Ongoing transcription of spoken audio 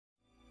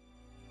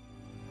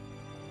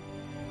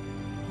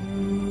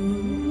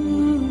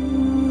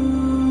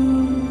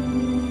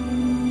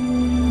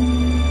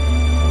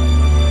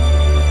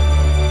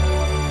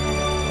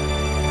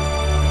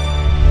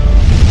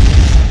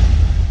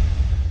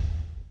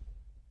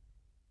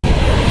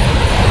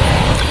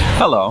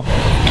Hello,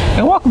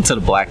 and welcome to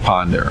the Black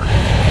Ponder.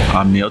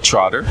 I'm Neil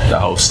Trotter, the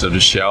host of the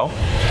show,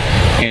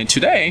 and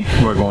today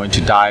we're going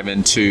to dive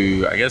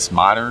into,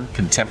 modern,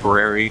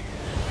 contemporary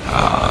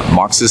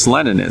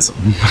Marxist-Leninism.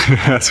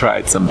 That's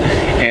right, some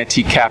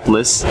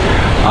anti-capitalist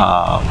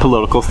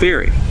political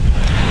theory.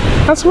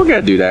 That's what we're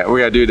going to do that. We're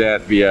going to do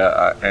that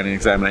via an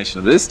examination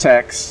of this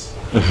text.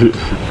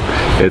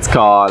 It's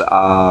called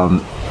On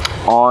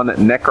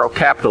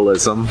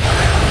Necrocapitalism,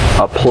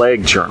 a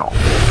Plague Journal.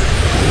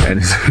 And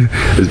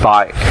it's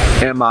by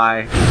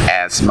M.I.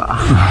 Asma.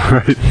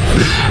 Right?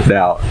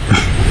 Now,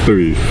 let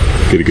me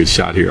get a good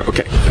shot here.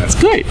 Okay, that's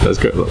great. That's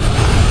good. Look.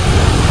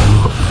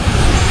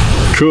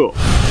 Cool.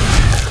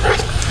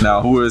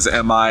 Now, who is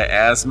M.I.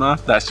 Asma?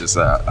 That's just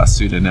a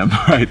pseudonym,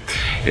 right?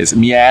 It's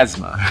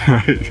miasma.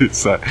 Right?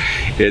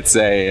 It's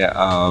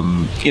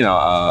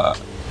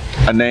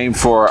a name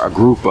for a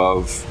group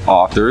of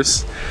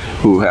authors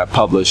who have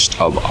published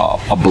a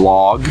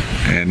blog,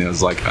 and it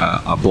was like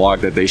a blog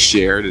that they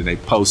shared, and they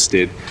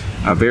posted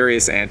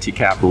various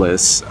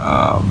anti-capitalist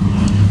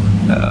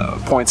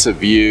points of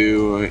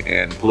view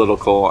and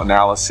political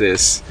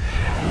analysis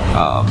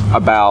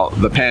about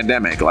the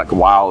pandemic, like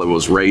while it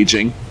was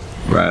raging,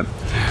 right?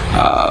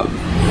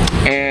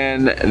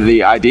 And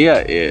the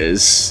idea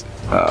is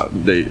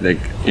they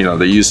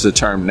use the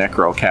term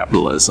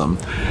necrocapitalism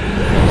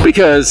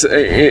because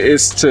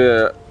it's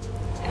to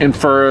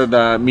infer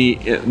the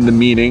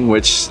meaning,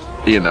 which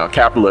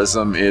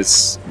capitalism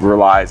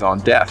relies on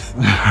death,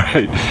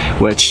 right?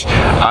 Which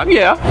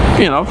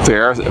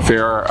fair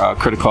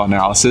critical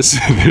analysis.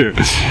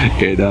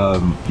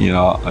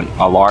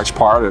 A large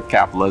part of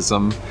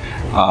capitalism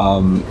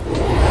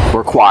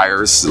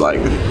requires like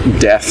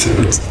death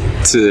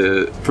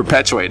to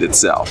perpetuate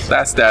itself.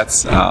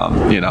 That's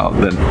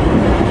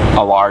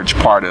a large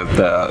part of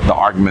the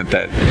argument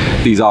that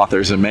these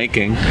authors are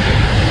making.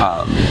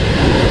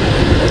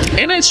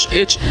 And that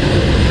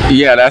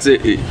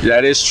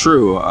is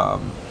true.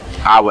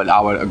 I would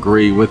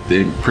agree with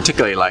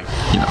particularly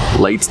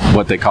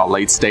what they call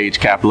late stage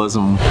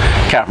capitalism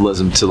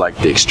to like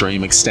the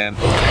extreme extent.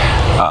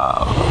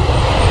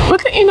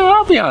 But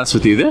I'll be honest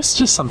with you, there's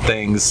just some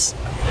things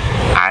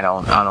I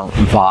don't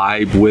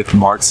vibe with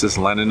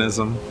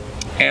Marxist-Leninism,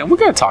 and we're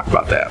going to talk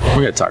about that.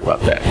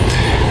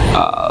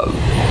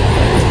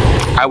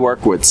 I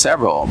work with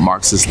several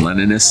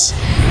Marxist-Leninist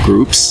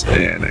groups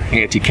and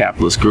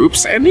anti-capitalist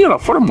groups, and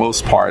for the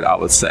most part, I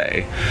would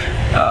say,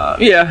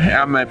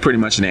 I'm pretty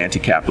much an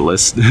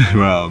anti-capitalist.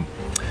 I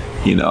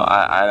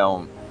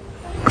don't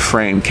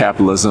frame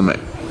capitalism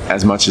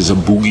as much as a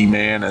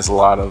boogeyman as a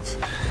lot of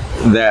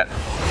that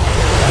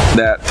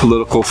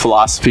political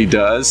philosophy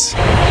does.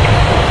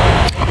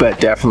 But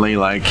definitely,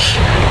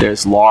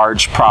 there's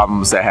large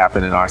problems that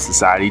happen in our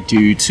society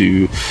due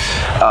to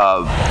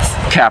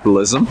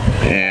capitalism,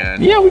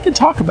 and we can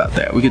talk about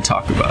that.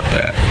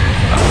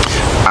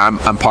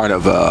 I'm part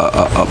of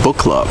a book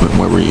club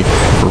where we're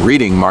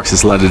reading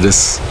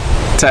Marxist-Leninist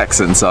texts,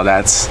 and so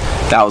that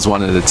was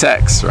one of the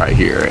texts right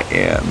here.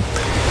 And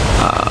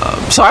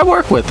so I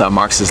work with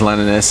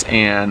Marxist-Leninists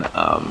and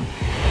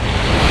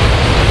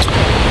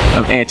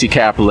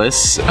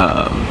anti-capitalists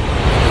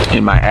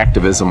in my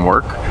activism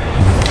work.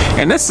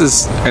 And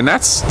that's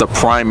the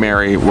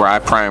primary where I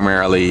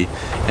primarily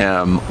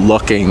am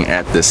looking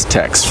at this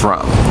text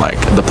from, like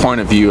the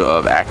point of view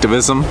of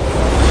activism,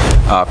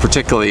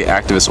 particularly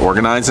activist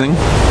organizing.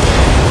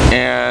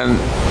 And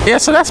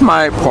so that's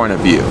my point of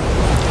view.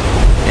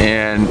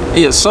 And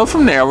so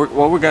from there,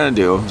 what we're going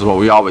to do is what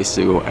we always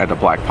do at the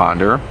Black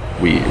Ponder.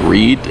 We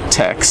read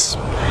text.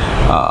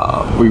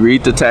 We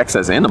read the text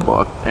as in the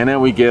book, and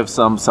then we give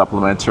some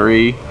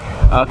supplementary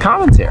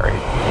commentary.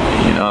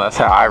 That's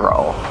how I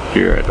roll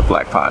here at the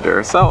Black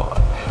Ponder. So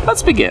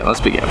let's begin.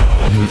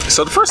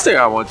 So the first thing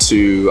I want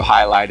to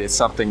highlight is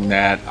something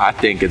that I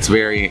think it's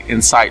very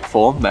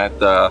insightful that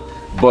the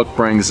book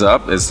brings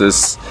up, is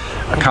this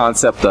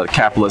concept of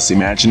capitalist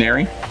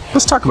imaginary.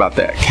 Let's talk about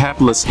that.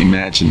 Capitalist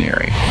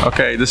imaginary.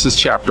 Okay, this is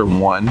chapter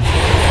 1,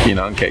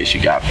 in case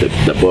you got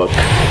the book.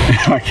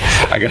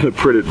 I got a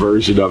printed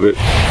version of it.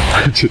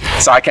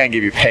 So I can't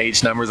give you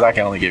page numbers. I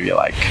can only give you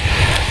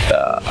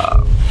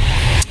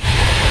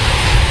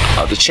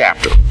the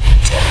chapter.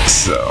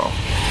 So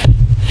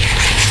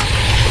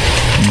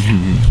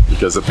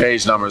because the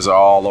page numbers are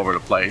all over the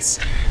place.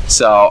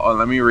 So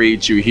let me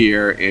read you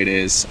here. It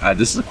is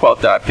this is a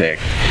quote that I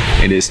picked.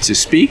 It is: to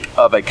speak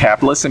of a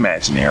capitalist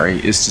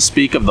imaginary is to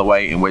speak of the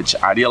way in which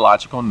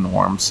ideological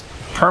norms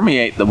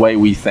permeate the way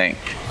we think,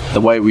 the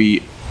way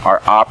we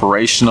are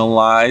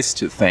operationalized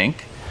to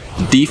think,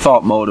 the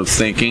default mode of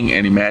thinking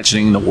and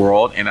imagining the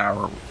world and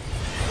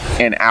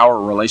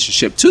our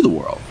relationship to the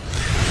world.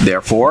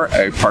 Therefore,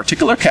 a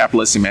particular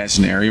capitalist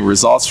imaginary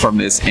results from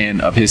this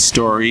end of his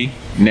story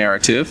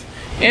narrative,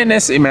 and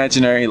this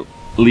imaginary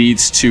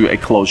leads to a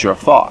closure of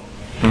thought.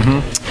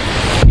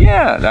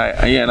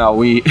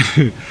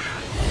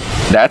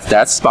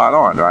 That's spot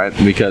on, right?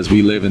 Because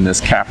we live in this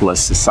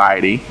capitalist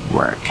society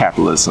where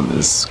capitalism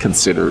is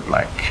considered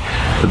like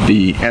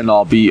the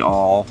end-all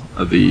be-all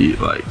of the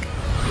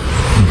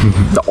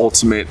the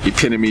ultimate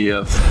epitome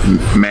of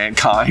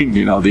mankind,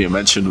 you know, the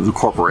invention of the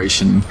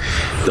corporation,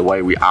 the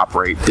way we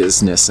operate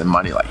business and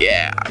money, like,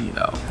 yeah, you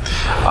know,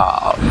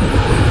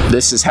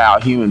 this is how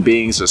human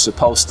beings are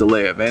supposed to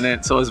live.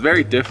 So it's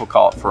very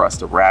difficult for us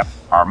to wrap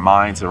our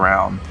minds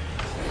around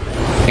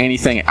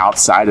anything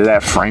outside of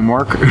that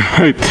framework.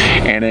 Right?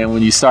 And then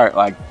when you start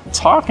like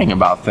talking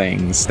about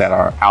things that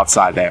are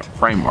outside that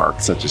framework,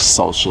 such as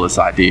socialist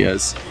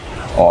ideas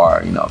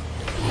or, you know,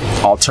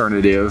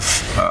 alternative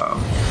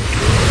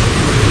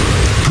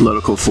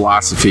political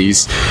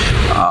philosophies,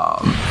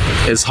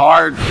 it's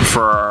hard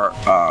for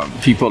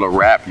people to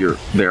wrap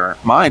their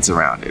minds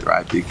around it,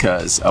 right?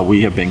 Because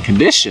we have been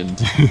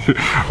conditioned,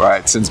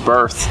 right, since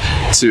birth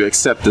to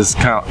accept this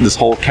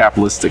whole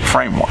capitalistic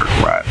framework,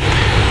 right?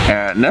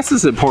 And this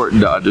is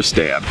important to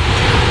understand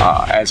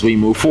as we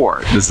move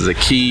forward. This is a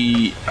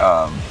key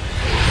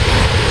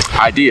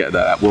idea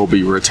that we'll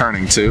be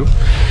returning to.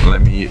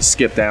 Let me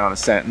skip down a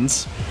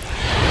sentence.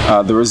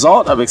 The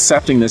result of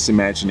accepting this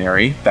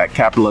imaginary, that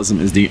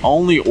capitalism is the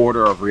only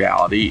order of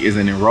reality, is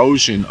an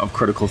erosion of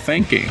critical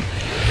thinking.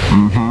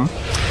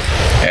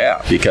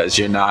 Yeah, because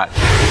you're not,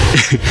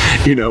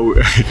 you know,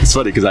 it's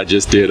funny because I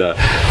just did a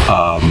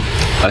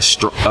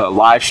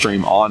live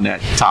stream on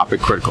that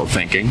topic, critical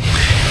thinking.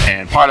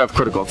 And part of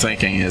critical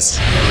thinking is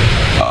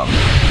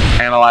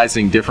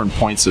analyzing different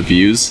points of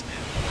views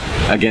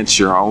against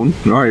your own,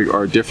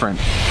 or different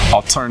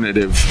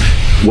alternative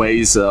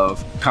ways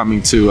of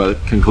coming to a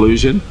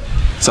conclusion.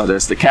 So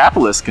there's the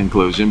capitalist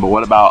conclusion, but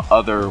what about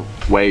other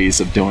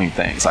ways of doing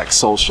things, like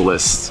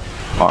socialist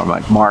or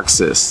like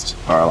Marxist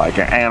or like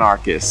an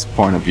anarchist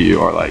point of view,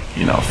 or like,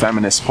 you know,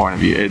 feminist point of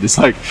view? It's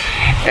like,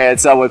 and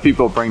so when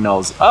people bring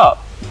those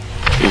up,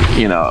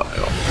 you know,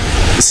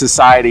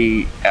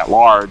 society at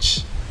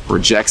large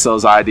rejects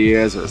those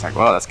ideas, or it's like,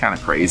 well, that's kind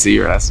of crazy,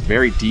 or that's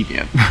very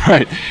deviant,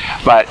 right?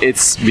 But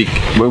it's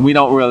when we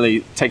don't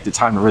really take the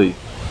time to really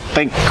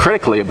think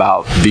critically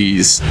about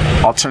these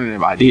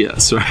alternative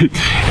ideas, right?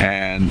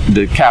 And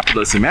the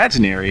capitalist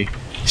imaginary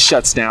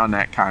shuts down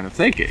that kind of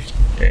thinking.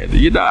 And,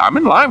 you know, I'm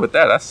in line with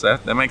that.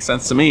 That makes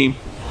sense to me.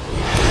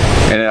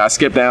 And then I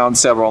skip down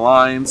several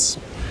lines.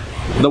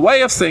 The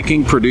way of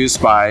thinking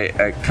produced by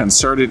a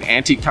concerted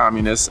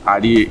anti-communist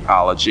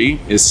ideology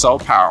is so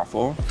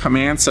powerful,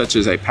 commands such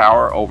as a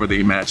power over the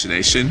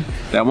imagination,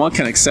 that one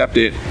can accept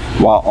it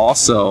while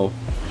also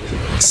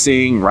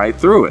seeing right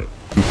through it.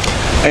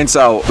 And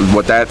so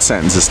what that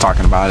sentence is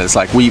talking about is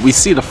like we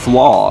see the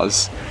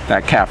flaws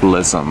that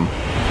capitalism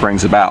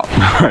brings about,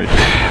 right?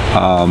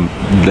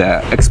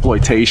 The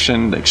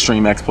exploitation, the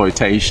extreme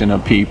exploitation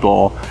of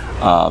people,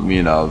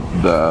 you know,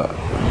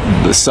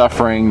 the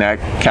suffering that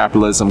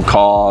capitalism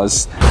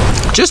caused,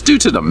 just due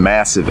to the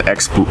massive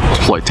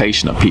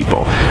exploitation of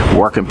people,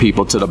 working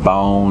people to the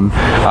bone,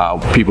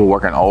 people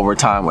working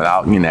overtime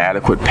without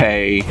inadequate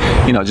pay,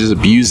 you know, just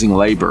abusing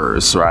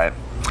laborers, right?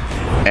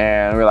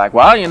 And we're like,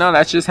 well, you know,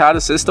 that's just how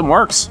the system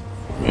works.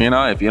 You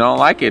know, if you don't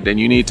like it, then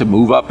you need to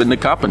move up in the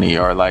company,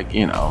 or like,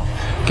 you know,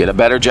 get a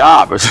better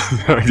job, or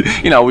something.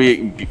 You know,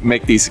 we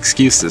make these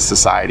excuses,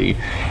 society,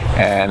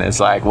 and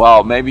it's like,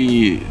 well,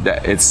 maybe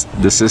it's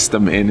the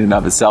system in and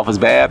of itself is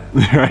bad,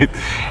 right?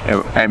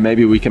 And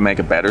maybe we can make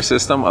a better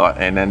system.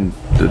 And then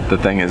the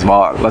thing is,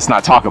 well, let's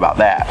not talk about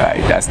that,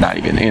 right? That's not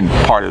even in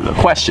part of the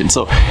question.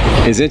 So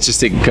it's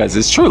interesting because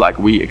it's true, like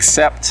we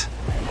accept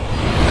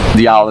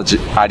the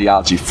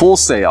ideology full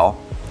sail,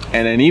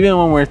 and then even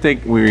when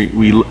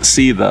we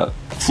see the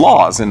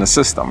flaws in the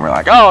system, we're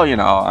like, oh, you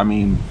know, I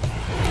mean,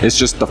 it's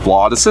just the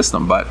flaw of the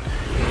system, but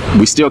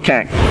we still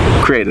can't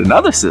create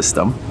another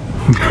system.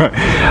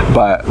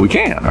 But we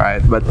can,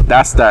 right? But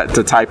that's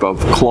the type of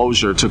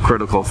closure to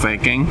critical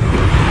thinking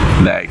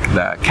that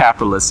the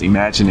capitalist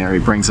imaginary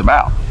brings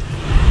about.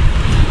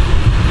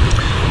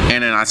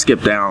 And then I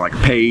skip down like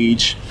a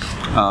page.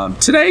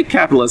 Today,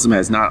 capitalism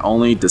has not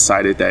only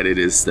decided that it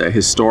is the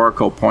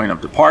historical point of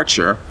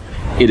departure,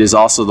 it is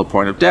also the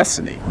point of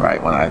destiny,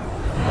 right? When I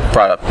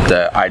brought up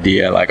the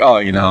idea like, oh,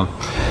 you know,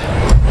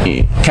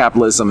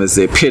 capitalism is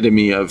the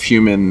epitome of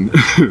human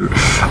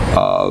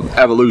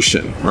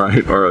evolution,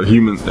 right? Or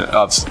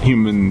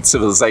human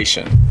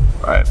civilization,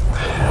 right?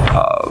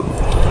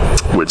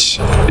 Which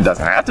it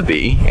doesn't have to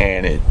be,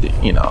 and it,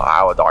 you know,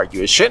 I would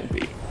argue it shouldn't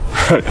be.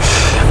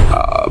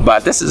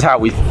 But this is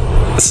how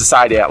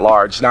society at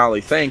large not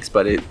only thinks,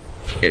 but it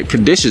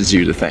conditions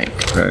you to think.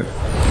 Right?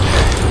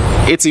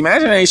 Its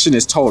imagination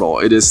is total.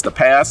 It is the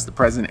past, the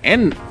present,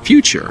 and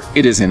future.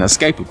 It is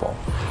inescapable.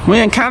 We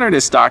encounter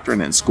this doctrine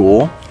in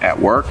school, at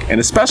work, and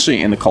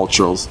especially in the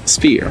cultural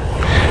sphere.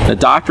 The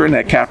doctrine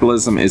that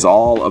capitalism is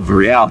all of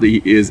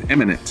reality is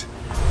imminent.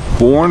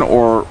 Born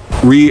or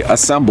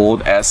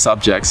reassembled as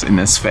subjects in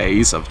this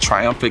phase of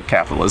triumphant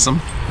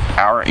capitalism,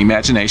 our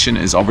imagination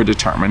is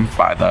overdetermined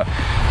by the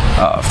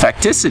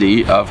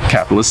facticity of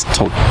capitalist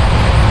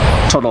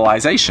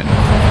totalization.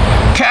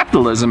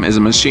 Capitalism is a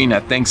machine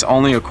that thinks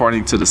only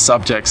according to the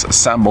subjects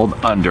assembled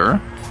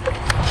under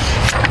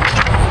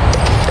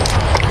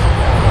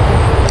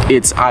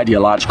its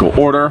ideological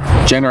order,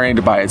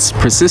 generated by its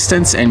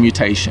persistence and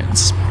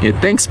mutations. It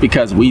thinks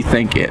because we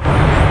think it.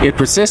 It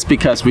persists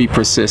because we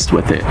persist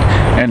with it.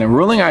 And the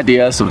ruling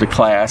ideas of the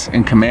class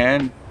in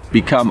command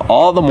become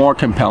all the more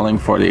compelling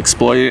for the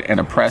exploited and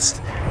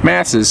oppressed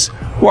masses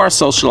who are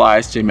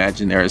socialized to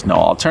imagine there is no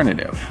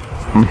alternative.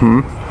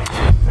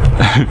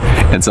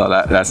 And so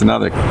that's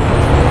another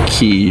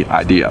key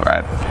idea,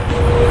 right?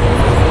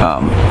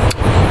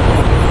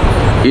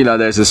 You know,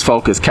 there's this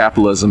focus,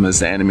 capitalism is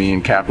the enemy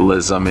and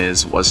capitalism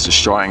is what's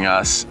destroying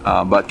us.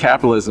 But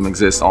capitalism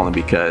exists only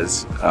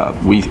because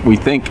we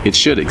think it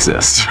should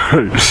exist.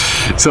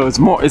 So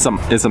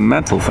it's a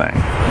mental thing,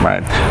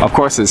 right? Of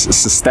course, it's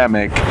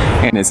systemic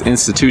and it's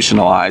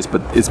institutionalized,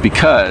 but it's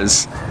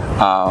because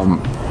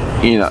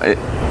you know,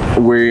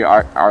 we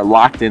are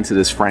locked into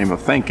this frame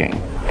of thinking.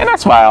 And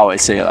that's why I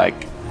always say,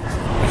 like,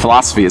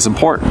 philosophy is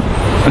important.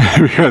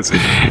 Because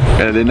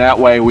in that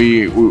way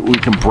we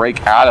can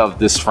break out of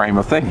this frame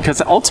of thinking,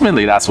 because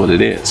ultimately that's what it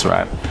is,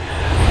 right?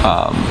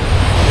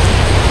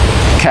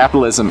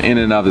 Capitalism in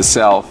and of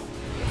itself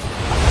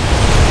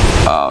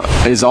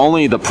is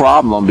only the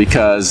problem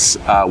because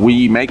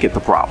we make it the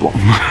problem,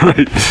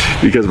 right?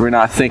 Because we're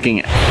not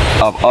thinking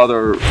of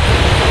other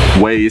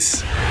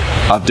ways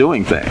of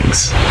doing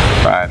things,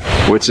 right?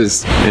 Which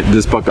is,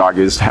 this book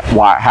argues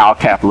how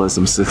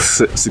capitalism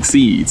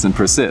succeeds and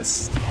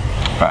persists,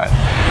 right?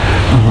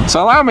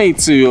 So allow me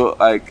to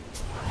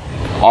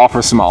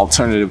offer some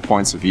alternative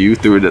points of view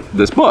through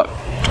this book,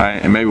 right?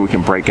 And maybe we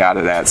can break out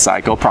of that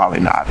cycle. Probably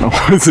not.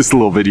 What's this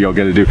little video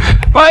gonna do?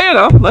 But you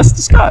know, let's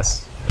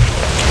discuss.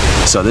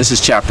 So this is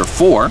chapter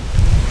 4.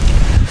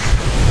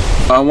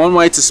 One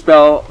way to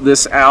spell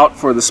this out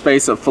for the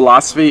space of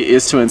philosophy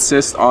is to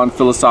insist on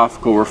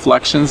philosophical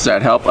reflections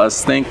that help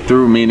us think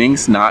through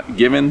meanings not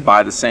given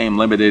by the same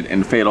limited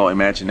and fatal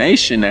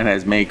imagination that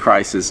has made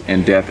crisis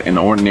and death an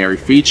ordinary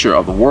feature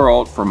of the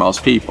world for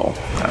most people.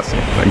 That's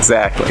it.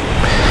 Exactly.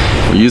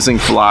 We're using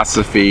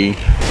philosophy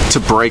to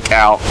break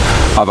out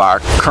of our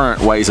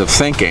current ways of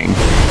thinking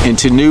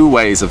into new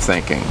ways of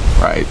thinking,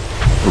 right?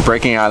 We're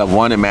breaking out of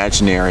one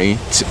imaginary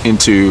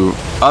into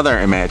other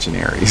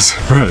imaginaries,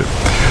 right?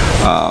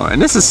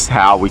 And this is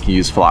how we can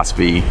use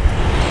philosophy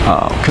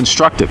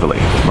constructively,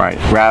 right?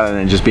 Rather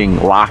than just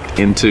being locked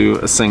into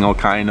a single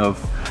kind of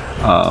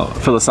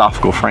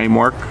philosophical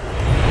framework,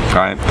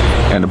 right?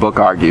 And the book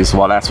argues,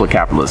 well, that's what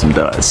capitalism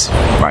does,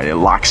 right? It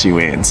locks you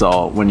in.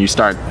 So when you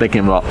start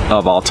thinking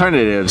of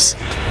alternatives,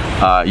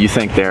 you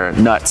think they're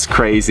nuts,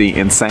 crazy,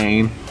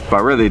 insane,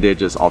 but really they're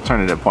just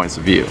alternative points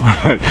of view.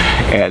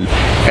 and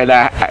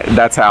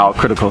that's how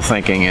critical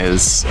thinking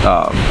is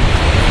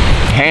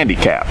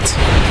handicapped.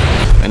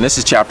 And this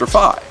is chapter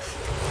 5.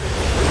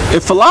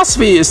 If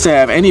philosophy is to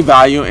have any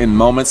value in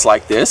moments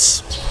like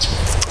this,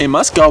 it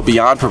must go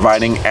beyond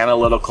providing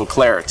analytical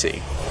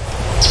clarity.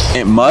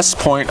 It must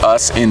point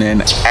us in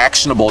an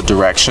actionable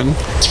direction,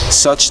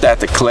 such that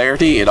the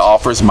clarity it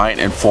offers might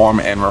inform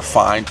and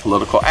refine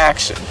political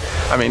action.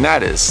 I mean,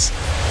 that is,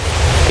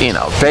 you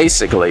know,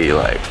 basically,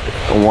 like,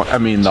 I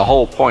mean, the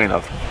whole point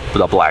of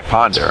the Black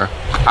Ponder.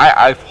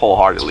 I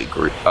wholeheartedly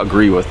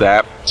agree with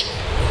that,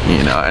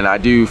 you know, and I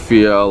do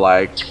feel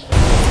like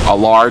a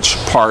large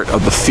part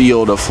of the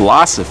field of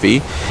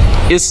philosophy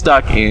is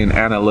stuck in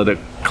analytic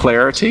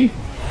clarity,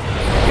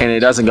 and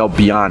it doesn't go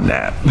beyond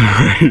that.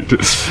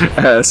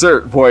 At a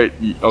certain point,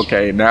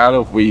 okay, now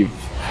that we've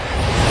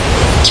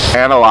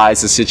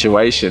analyzed the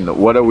situation,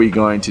 what are we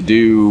going to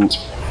do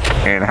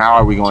and how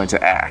are we going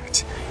to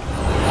act?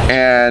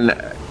 And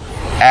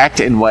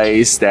act in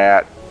ways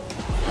that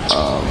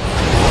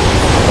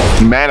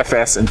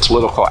manifest in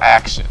political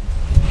action,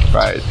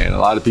 right? And a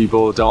lot of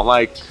people don't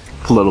like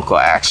political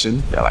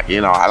action. They're like,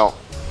 you know, I don't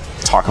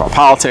talk about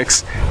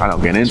politics, I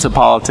don't get into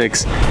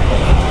politics.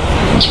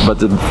 But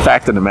the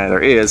fact of the matter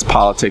is,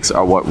 politics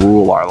are what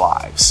rule our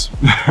lives,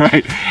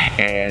 right?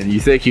 And you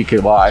think you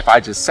could, well, if I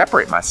just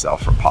separate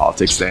myself from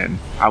politics, then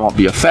I won't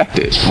be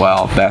affected.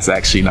 Well, that's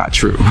actually not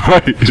true,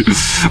 right?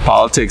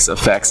 Politics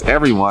affects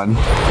everyone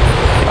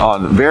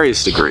on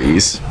various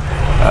degrees.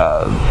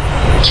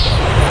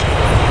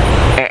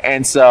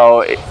 And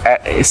so,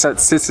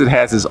 since it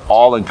has this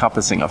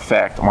all-encompassing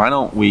effect, why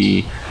don't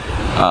we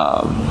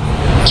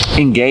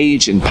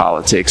engage in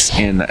politics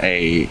in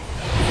a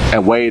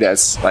way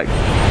that's like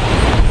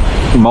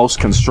most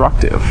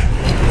constructive,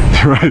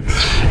 right?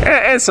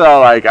 And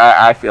so, like,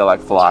 I feel like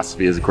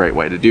philosophy is a great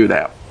way to do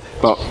that.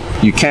 But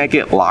you can't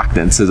get locked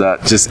into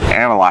just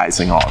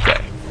analyzing all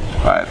day,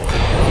 right?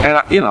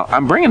 And you know,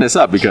 I'm bringing this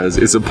up because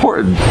it's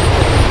important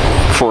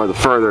for the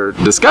further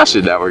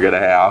discussion that we're going to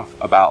have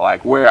about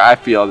like where I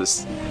feel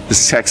this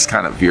text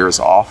kind of veers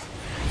off.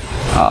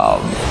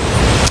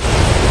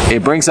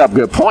 It brings up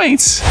good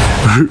points,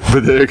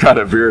 but then it kind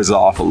of veers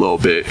off a little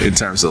bit in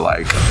terms of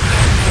like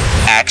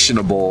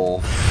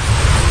actionable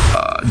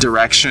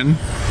direction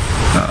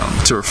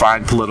to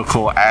refine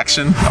political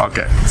action.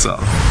 Okay, so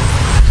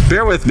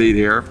bear with me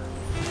here.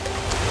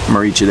 I'm going to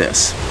read you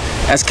this.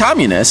 As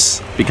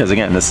communists, because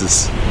again, this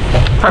is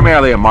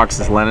primarily a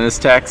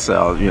Marxist-Leninist text,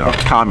 so, you know,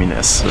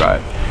 communists,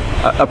 right?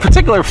 a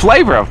particular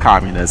flavor of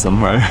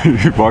communism,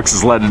 right?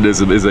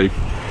 Marxist-Leninism is a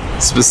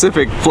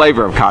specific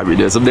flavor of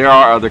communism. There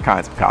are other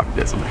kinds of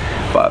communism,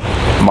 but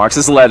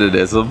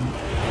Marxist-Leninism,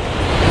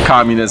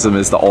 communism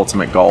is the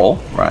ultimate goal,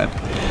 right?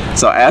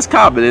 So as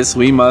communists,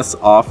 we must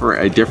offer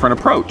a different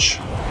approach,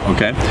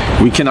 okay?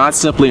 We cannot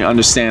simply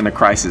understand the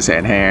crisis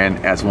at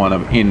hand as one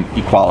of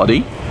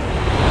inequality,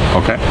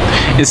 okay?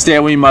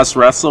 Instead, we must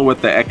wrestle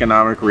with the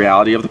economic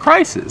reality of the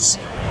crisis.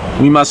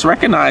 We must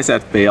recognize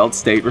that failed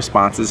state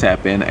responses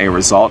have been a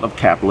result of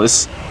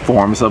capitalist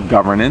forms of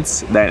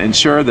governance that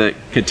ensure the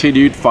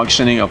continued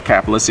functioning of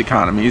capitalist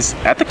economies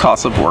at the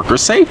cost of worker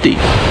safety.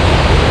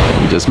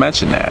 We just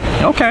mentioned that.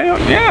 Okay,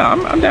 yeah,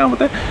 I'm down with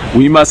that.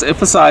 We must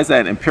emphasize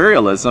that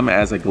imperialism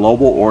as a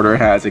global order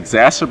has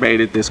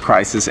exacerbated this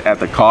crisis at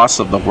the cost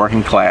of the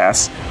working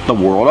class the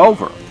world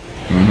over.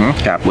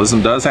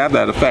 Capitalism does have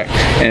that effect.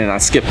 And I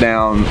skip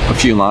down a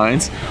few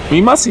lines.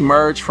 We must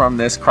emerge from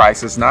this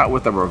crisis not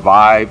with a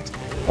revived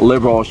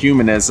liberal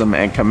humanism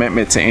and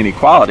commitment to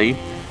inequality,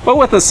 but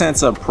with a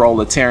sense of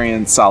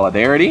proletarian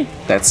solidarity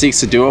that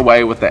seeks to do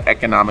away with the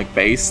economic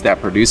base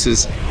that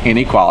produces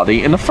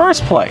inequality in the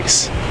first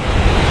place.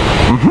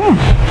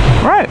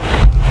 Right.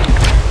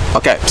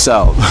 Okay,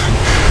 so,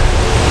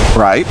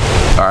 right,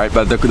 all right,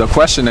 but the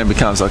question then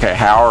becomes, okay,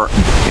 how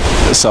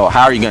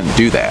are you going to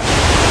do that?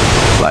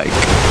 Like,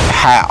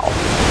 how?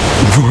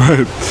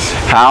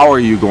 How are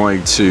you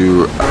going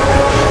to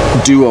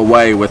do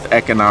away with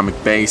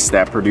economic base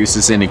that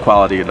produces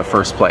inequality in the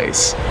first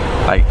place?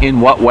 Like,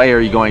 in what way are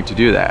you going to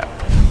do that?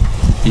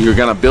 You're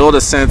going to build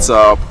a sense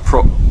of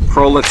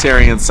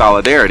proletarian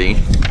solidarity,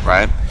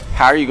 right?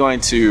 How are you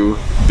going to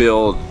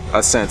build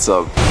a sense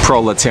of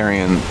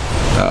proletarian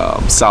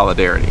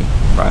solidarity,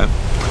 right?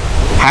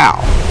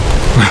 How?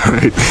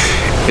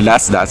 And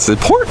that's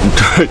important,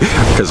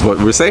 because what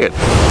we're saying,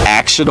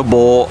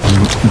 actionable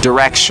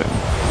direction,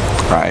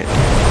 right?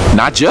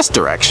 Not just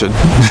direction,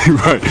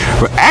 right?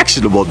 But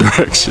actionable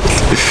direction,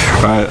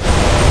 right?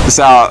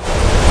 So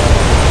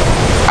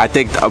I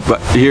think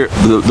here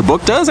the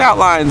book does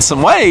outline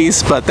some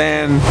ways, but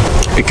then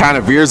it kind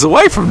of veers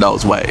away from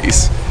those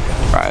ways,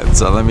 right?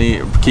 So let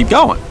me keep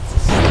going.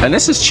 And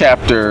this is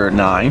chapter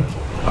 9.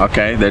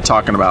 Okay, they're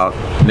talking about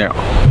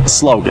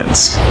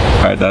slogans.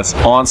 All right, that's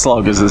on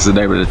slogans is the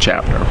name of the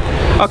chapter.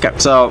 Okay,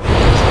 so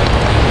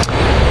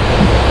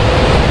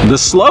the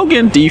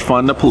slogan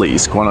 "defund the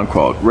police," quote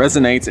unquote,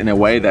 resonates in a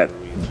way that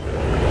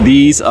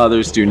these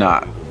others do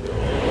not.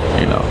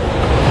 You know,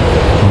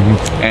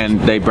 and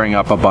they bring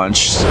up a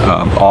bunch.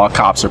 All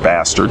cops are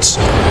bastards.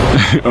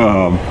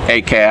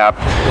 ACAP.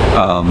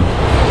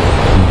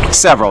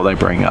 Several they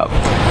bring up,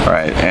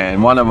 right?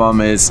 And one of them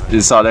is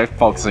so they're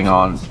focusing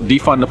on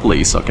defund the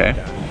police. Okay,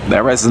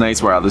 that resonates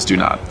where others do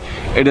not.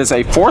 It is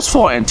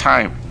forceful and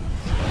timely.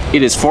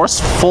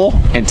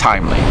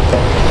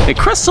 It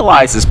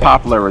crystallizes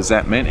popular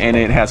resentment, and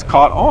it has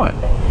caught on.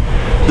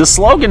 The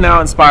slogan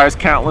now inspires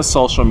countless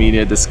social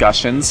media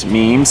discussions,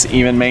 memes,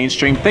 even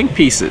mainstream think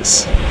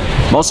pieces.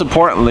 Most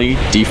importantly,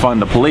 defund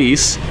the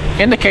police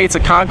indicates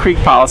a concrete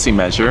policy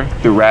measure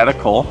through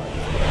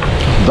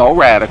though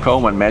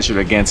radical when measured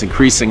against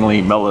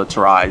increasingly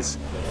militarized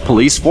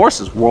police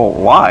forces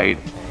worldwide,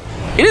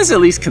 it is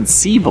at least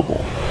conceivable.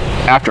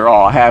 After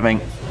all,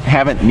 haven't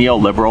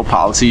neoliberal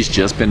policies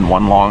just been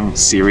one long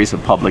series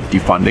of public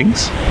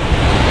defundings?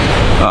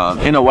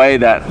 In a way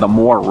that the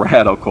more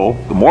radical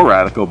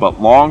but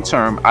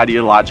long-term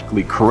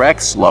ideologically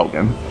correct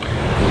slogan,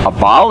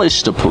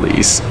 abolish the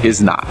police,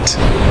 is not.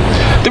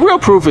 The real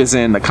proof is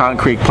in the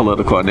concrete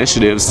political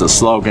initiatives the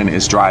slogan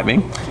is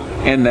driving,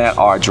 and that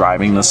are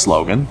driving the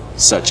slogan,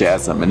 such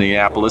as the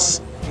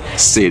Minneapolis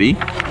City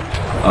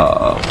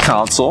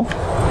Council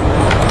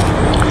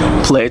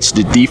pledge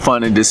to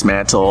defund and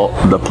dismantle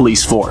the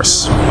police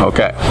force.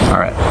 Okay, all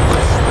right.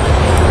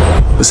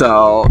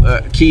 So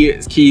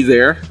key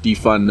there,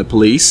 defund the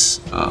police.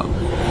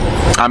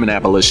 I'm an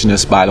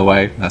abolitionist, by the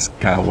way. That's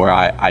kind of where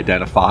I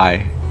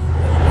identify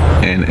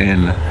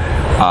in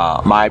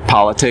my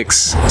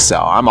politics. So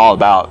I'm all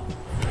about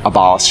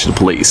abolish the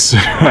police,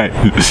 right?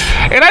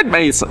 And I'd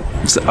made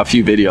a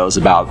few videos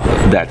about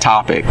that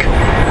topic.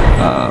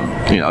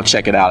 You know,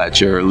 check it out at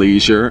your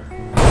leisure.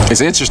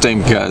 It's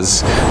interesting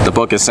because the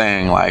book is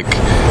saying, like,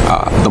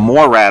 the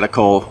more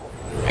radical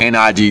and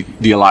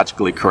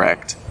ideologically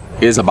correct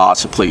is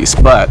abolish the police,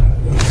 but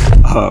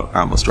I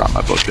almost dropped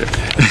my book there.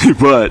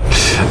 But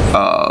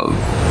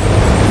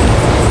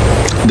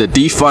the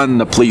defund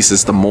the police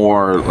is the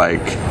more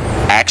like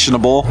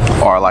actionable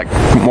or like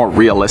more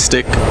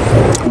realistic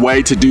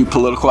way to do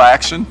political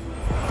action,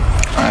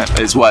 right,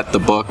 is what the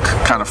book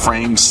kind of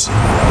frames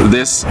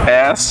this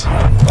as.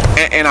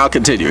 And I'll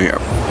continue here.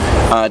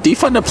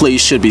 Defund the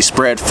police should be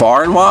spread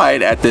far and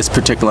wide at this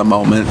particular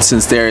moment,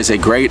 since there is a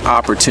great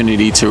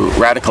opportunity to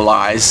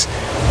radicalize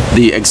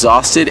the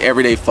exhausted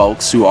everyday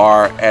folks who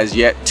are as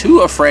yet too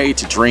afraid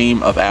to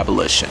dream of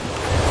abolition.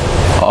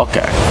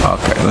 Okay.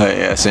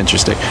 Yeah, that's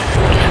interesting.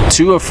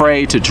 Too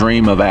afraid to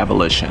dream of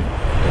abolition.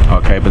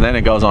 Okay, but then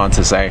it goes on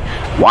to say,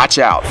 watch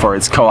out for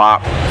its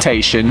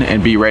co-optation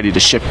and be ready to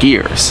shift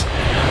gears.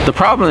 The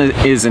problem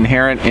is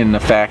inherent in the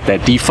fact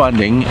that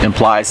defunding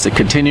implies the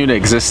continued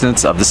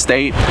existence of the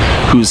state,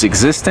 whose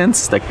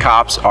existence the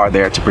cops are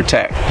there to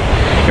protect.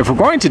 If we're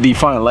going to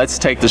defund, let's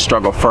take the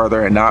struggle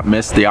further and not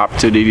miss the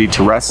opportunity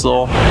to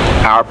wrestle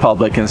our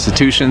public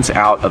institutions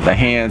out of the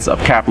hands of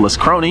capitalist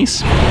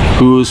cronies,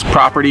 whose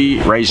property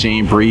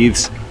regime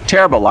breathes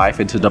terrible life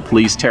into the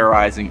police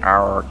terrorizing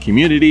our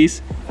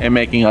communities and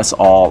making us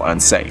all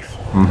unsafe.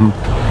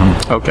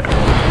 Okay,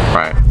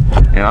 right.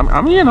 And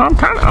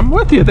I'm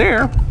with you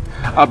there.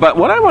 But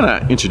what I want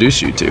to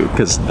introduce you to,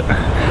 because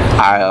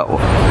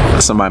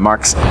some of my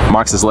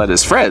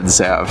Marxist-Leninist friends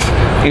have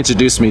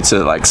introduced me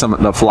to like some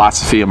of the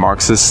philosophy of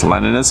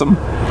Marxist-Leninism,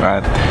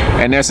 right?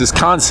 And there's this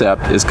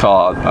concept is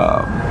called,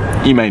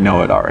 you may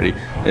know it already,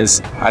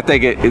 I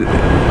think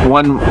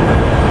one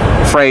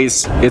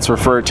phrase it's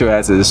referred to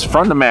as is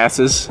from the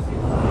masses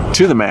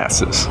to the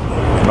masses,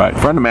 right?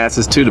 From the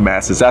masses to the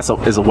masses. That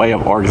is a way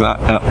of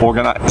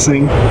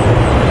organizing.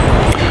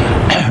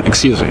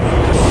 Excuse me.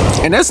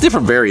 And there's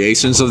different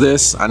variations of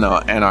this. I know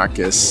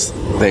anarchists,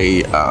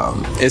 they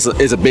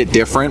is a bit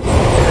different,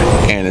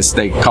 and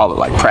they call it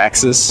like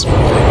praxis,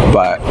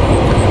 but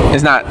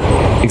it's not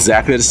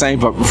exactly the same.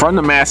 But from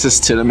the masses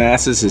to the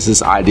masses is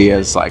this idea.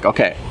 It's like,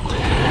 okay,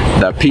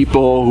 the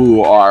people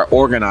who are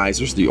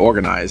organizers, the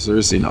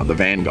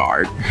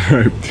vanguard,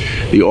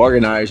 the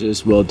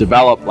organizers will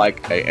develop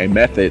like a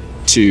method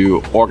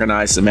to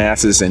organize the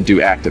masses and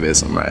do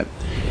activism, right?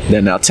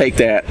 Then they'll take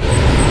that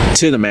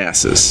to the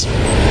masses,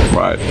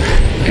 right?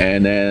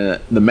 And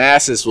then the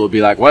masses will be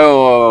like,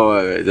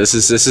 whoa, this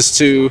is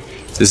too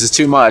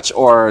much,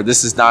 or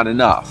this is not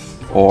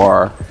enough,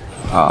 or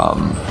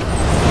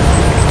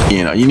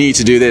you need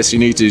to do this, you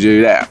need to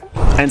do that.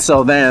 And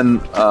so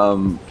then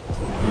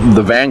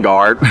the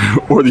vanguard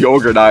or the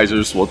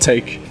organizers will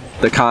take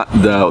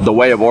the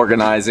way of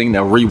organizing,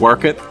 they'll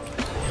rework it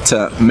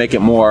to make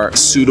it more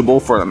suitable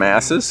for the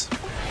masses,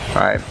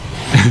 right?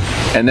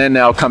 And then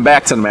they'll come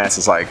back to the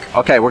masses like,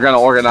 okay, we're going to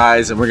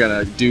organize and we're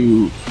going to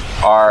do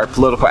our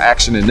political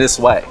action in this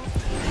way,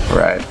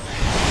 right?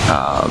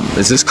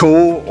 Is this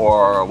cool,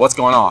 or what's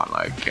going on?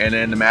 Like, and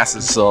then the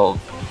masses, so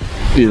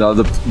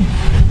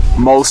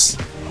most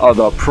of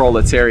the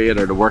proletariat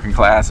or the working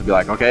class will be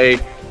like, okay,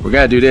 we're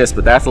gonna do this,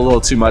 but that's a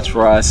little too much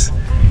for us,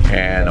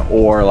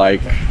 or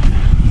like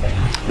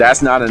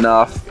that's not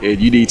enough, and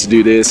you need to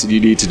do this and you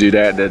need to do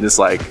that. And then it's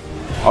like,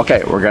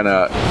 okay, we're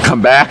gonna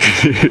come back,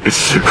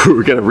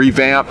 we're gonna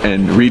revamp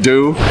and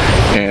redo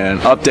and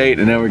update,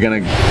 and then we're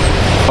gonna,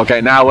 okay,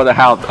 now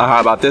how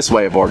about this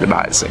way of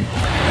organizing?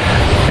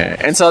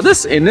 And so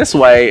in this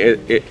way,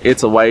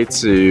 it's a way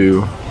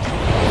to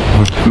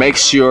make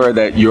sure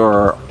that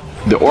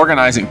the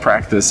organizing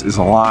practice is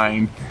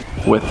aligned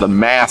with the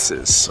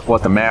masses,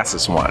 what the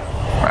masses want,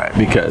 right?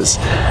 Because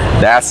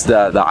that's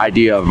the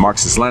idea of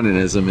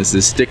Marxist-Leninism, is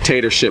this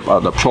dictatorship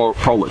of the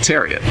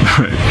proletariat.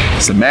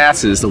 It's the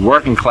masses, the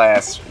working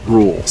class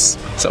rules.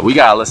 So we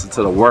gotta listen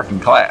to the working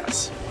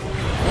class.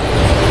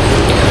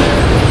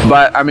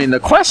 But I mean, the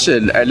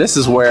question, and this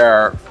is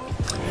where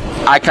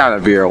I kind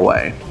of veer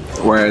away,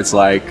 where it's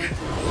like,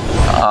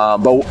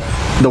 but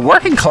the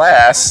working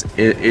class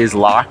is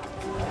locked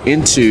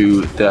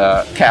into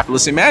the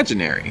capitalist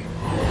imaginary,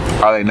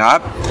 are they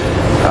not?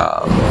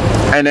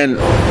 And then,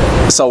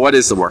 so what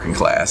is the working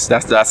class?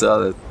 That's the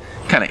other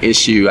kind of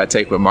issue I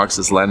take with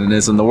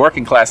Marxist-Leninism. The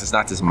working class is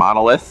not this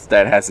monolith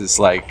that has this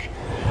like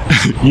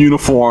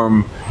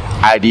uniform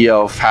idea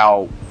of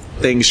how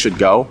things should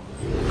go,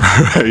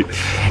 right?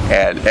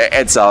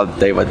 And so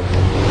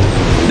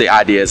the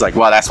idea is like,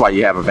 well, that's why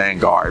you have a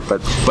vanguard.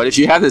 But if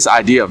you have this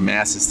idea of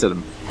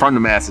from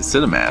the masses to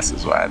the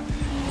masses, right?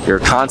 You're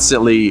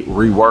constantly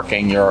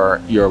reworking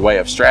your way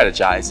of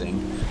strategizing,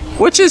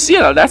 which is,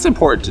 that's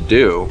important to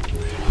do,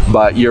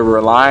 but you're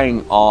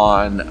relying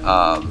on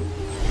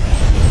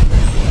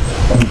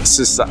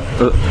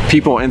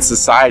people in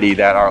society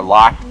that are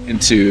locked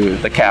into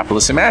the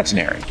capitalist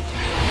imaginary.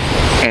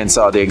 And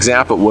so the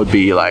example would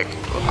be like,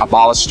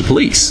 abolish the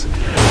police.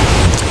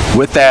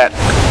 With that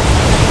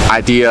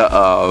idea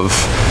of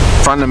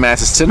from the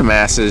masses to the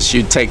masses,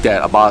 you'd take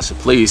that abolish the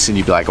police and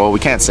you'd be like, well, we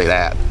can't say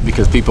that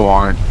because people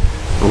aren't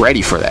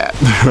ready for that,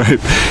 right?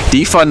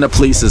 Defund the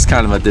police is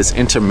kind of this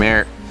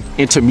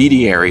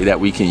intermediary that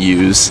we can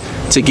use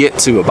to get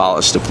to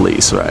abolish the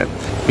police, right?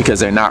 Because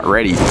they're not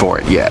ready for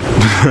it yet,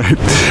 right?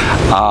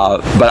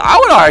 But I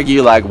would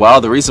argue like, well,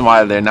 the reason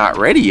why they're not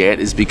ready yet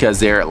is because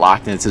they're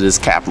locked into this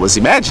capitalist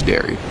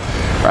imaginary,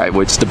 right?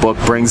 Which the book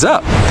brings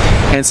up.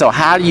 And so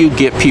how do you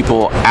get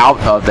people out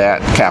of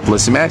that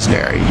capitalist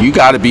imaginary? You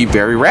got to be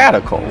very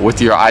radical with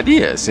your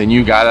ideas, and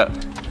you got to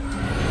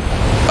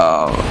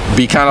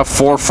be kind of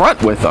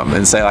forefront with them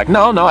and say like,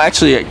 no,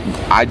 actually,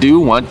 I do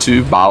want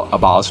to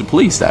abolish the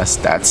police.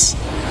 That's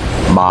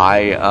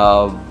my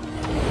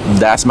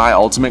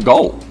ultimate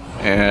goal,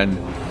 and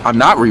I'm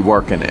not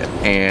reworking it,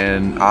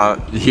 and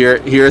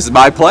here's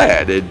my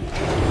plan.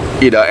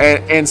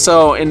 And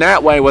so in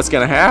that way, what's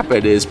going to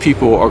happen is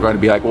people are going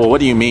to be like, well, what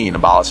do you mean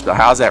abolish?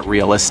 How's that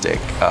realistic?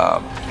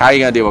 How are you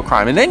going to deal with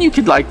crime? And then you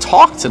could like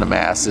talk to the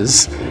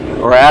masses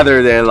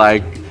rather than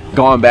like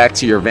going back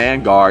to your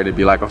vanguard and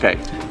be like, okay,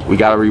 we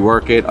got to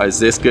rework it. Is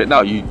this good?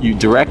 No, you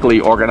directly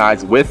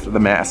organize with the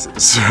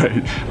masses,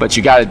 right? But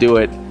you got to do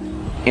it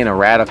in a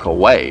radical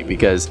way,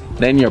 because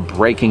then you're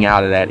breaking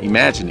out of that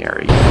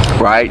imaginary,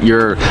 right?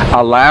 You're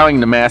allowing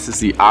the masses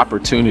the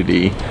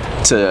opportunity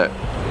to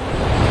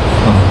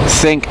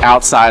think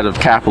outside of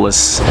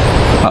capitalist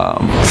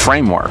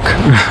framework,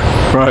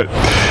 right?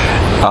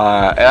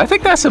 And I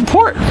think that's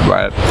important,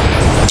 right?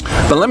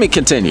 But let me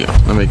continue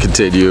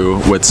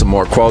with some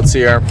more quotes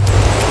here.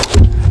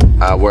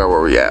 Where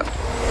were we at?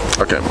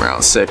 Okay,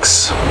 round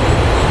 6.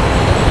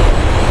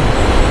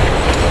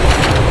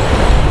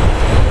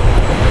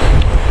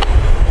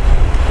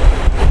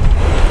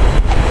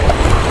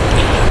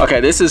 Okay,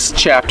 this is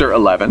chapter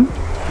 11.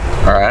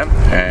 All right,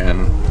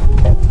 and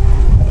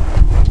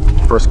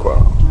first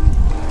quote,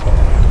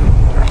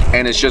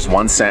 and it's just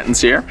one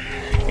sentence here,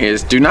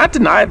 is do not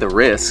deny the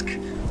risk,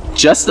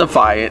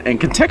 justify it, and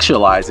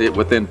contextualize it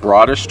within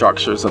broader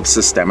structures of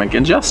systemic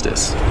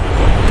injustice,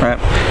 right?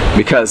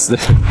 Because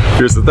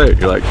here's the thing,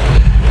 you're like,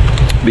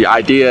 the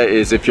idea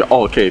is if you're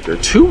if you're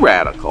too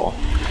radical,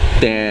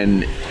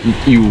 then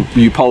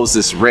you pose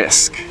this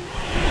risk,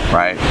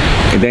 right?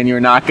 And then you're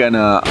not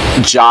gonna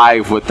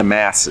jive with the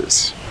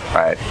masses,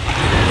 right?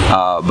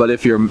 But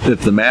if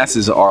the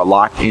masses are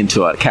locked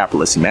into a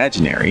capitalist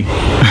imaginary,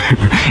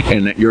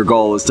 and your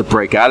goal is to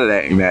break out of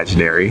that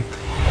imaginary,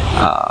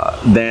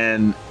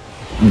 then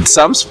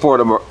some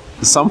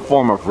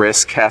form of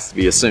risk has to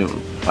be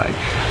assumed. Like,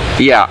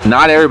 yeah,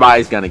 not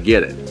everybody's gonna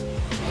get it,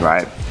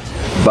 right?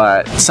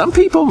 But some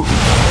people,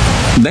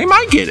 they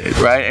might get it,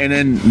 right? And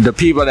then the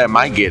people that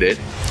might get it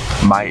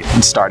might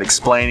start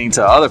explaining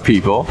to other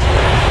people,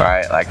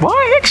 right? Like, well,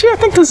 actually, I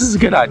think this is a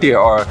good idea,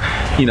 or,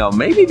 you know,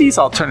 maybe these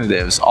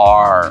alternatives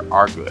are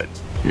good,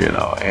 you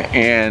know,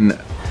 and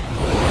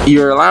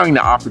you're allowing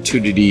the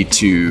opportunity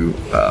to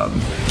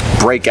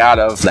break out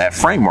of that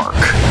framework,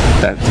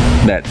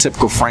 that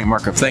typical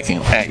framework of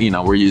thinking. You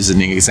know, we're using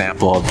the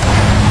example of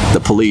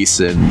the police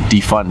and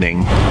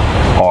defunding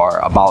or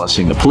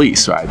abolishing the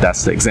police, right?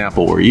 That's the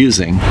example we're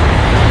using.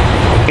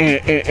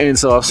 And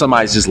so if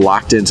somebody's just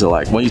locked into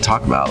like, what are you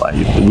talking about? Like,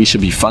 we should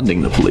be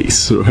funding the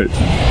police, right?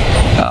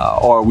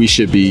 Or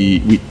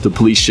the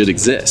police should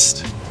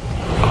exist.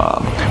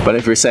 But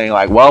if you're saying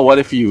like, well, what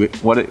if you would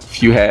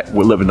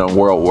live in a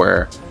world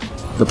where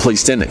the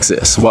police didn't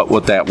exist? What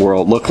would that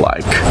world look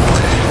like?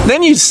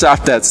 Then you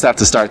have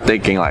to start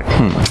thinking like,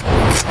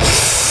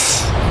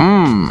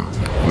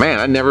 man,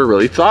 I never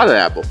really thought of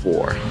that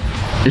before.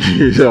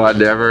 You know, I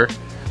never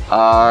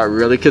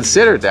really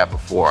considered that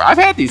before. I've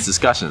had these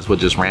discussions with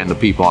just random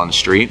people on the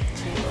street,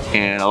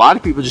 and a lot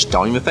of people just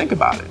don't even think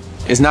about it.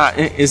 It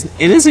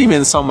isn't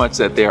even so much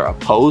that they're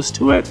opposed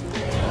to it.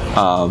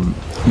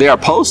 They're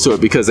opposed to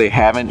it because they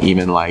haven't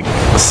even like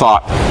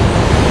thought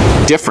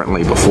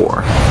differently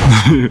before.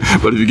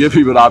 But if you give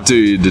people the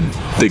opportunity to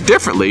think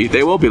differently,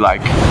 they will be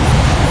like,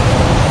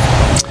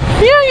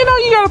 yeah, you know,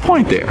 you got a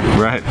point there,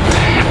 right?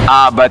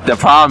 But the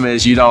problem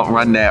is you don't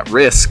run that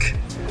risk,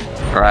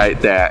 right?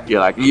 That you're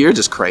like, you're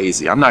just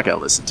crazy. I'm not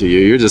gonna listen to you.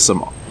 You're just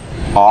some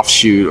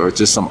offshoot or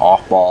just some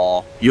off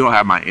ball. You don't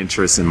have my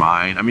interests in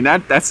mind. I mean,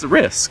 that's the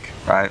risk,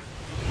 right?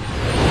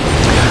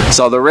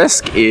 So the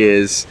risk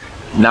is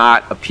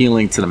not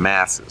appealing to the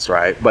masses,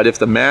 right? But if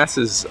the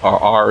masses are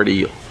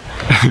already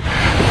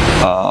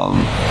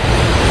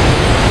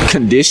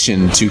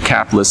conditioned to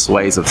capitalist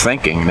ways of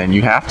thinking, then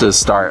you have to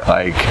start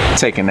like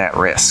taking that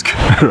risk,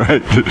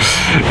 right?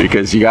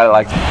 Because you gotta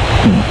like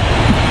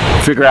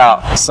figure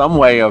out some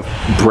way of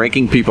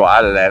breaking people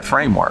out of that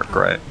framework,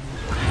 right?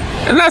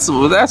 And that's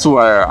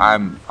where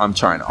I'm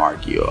trying to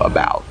argue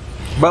about.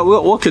 But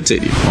we'll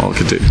continue.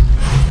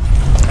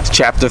 It's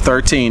chapter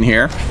 13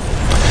 here.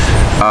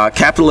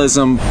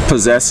 Capitalism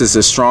possesses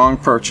a strong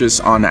purchase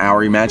on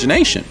our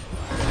imagination.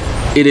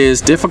 It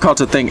is difficult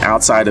to think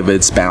outside of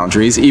its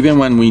boundaries, even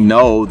when we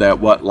know that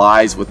what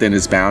lies within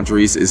its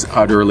boundaries is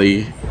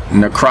utterly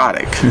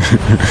necrotic.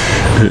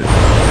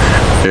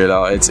 You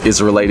know,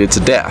 it's related to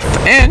death.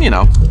 And, you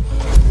know,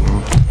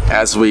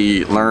 as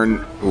we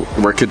learn,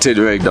 we're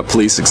continuing the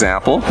police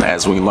example,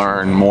 as we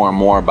learn more and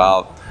more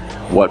about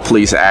what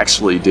police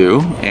actually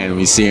do, and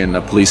we see in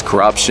the police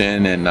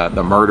corruption and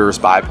the murders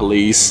by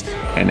police,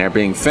 and they're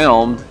being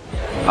filmed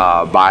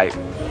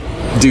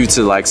due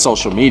to like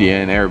social media,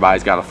 and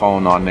everybody's got a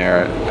phone on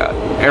their,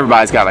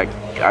 everybody's got a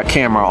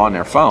camera on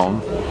their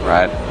phone,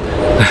 right?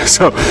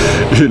 So,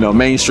 you know,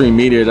 mainstream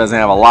media doesn't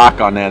have a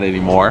lock on that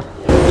anymore.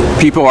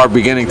 People are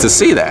beginning to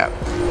see that,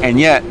 and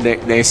yet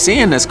they're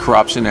seeing this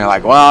corruption. They're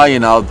like, well, you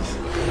know,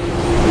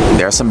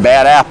 there's some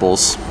bad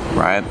apples,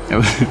 right?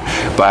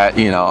 But,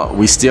 you know,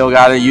 we still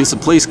got to use the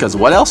police because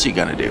what else are you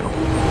going to do?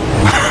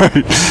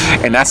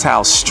 And that's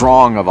how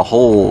strong of a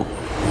hold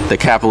the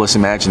capitalist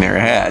imaginary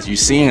has. You're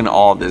seeing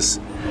all this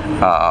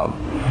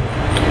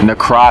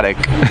necrotic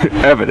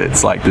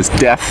evidence, like this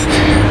death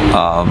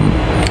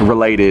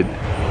related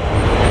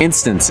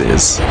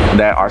instances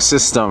that our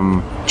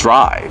system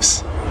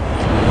drives.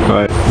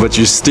 Right. But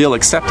you're still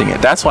accepting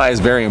it. That's why it's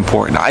very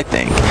important, I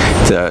think,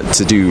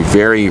 to do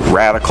very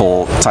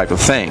radical type of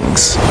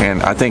things.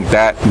 And I think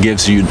that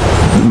gives you,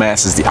 the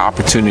masses, the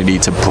opportunity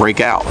to break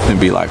out and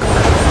be like,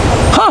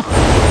 huh,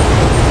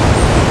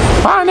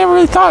 I never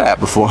really thought of that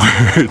before.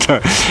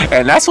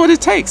 And that's what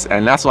it takes.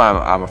 And that's why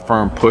I'm a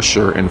firm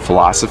pusher in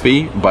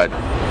philosophy, but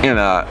in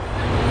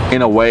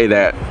a way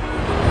that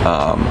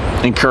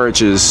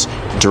encourages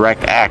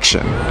direct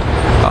action.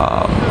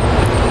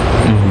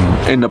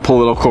 In the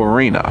political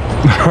arena.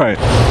 Right.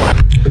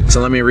 So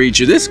let me read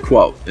you this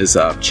quote. It's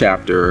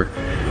chapter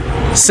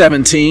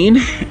 17.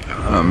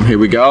 Here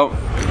we go.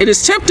 It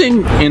is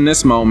tempting in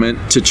this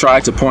moment to try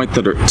to point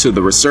to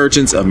the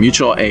resurgence of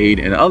mutual aid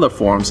and other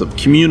forms of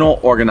communal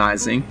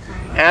organizing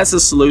as a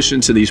solution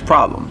to these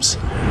problems.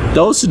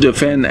 Those who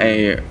defend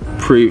a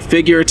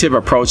prefigurative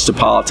approach to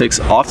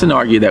politics often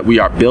argue that we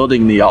are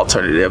building the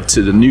alternative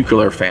to the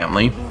nuclear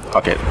family.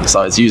 Okay,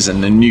 so it's using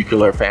the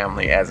nuclear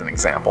family as an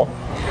example.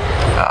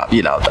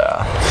 You know,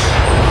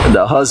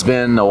 the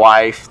husband, the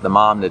wife, the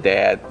mom, the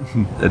dad,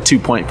 the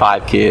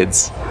 2.5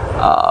 kids,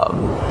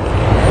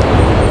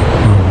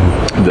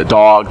 the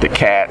dog, the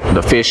cat,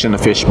 the fish in the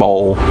fish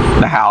bowl,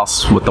 the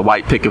house with the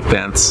white picket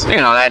fence. You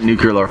know, that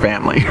nuclear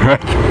family,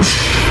 right?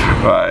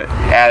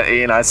 Right.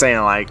 You know,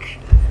 saying like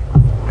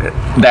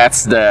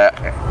that's the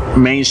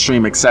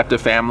mainstream accepted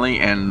family,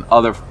 and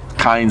other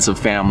kinds of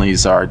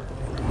families are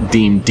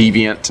deemed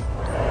deviant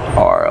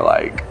or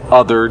like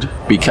othered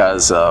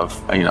because of,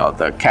 you know,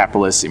 the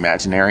capitalist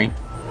imaginary,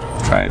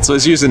 right? So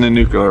it's using the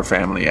nuclear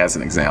family as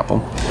an example.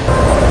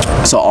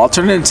 So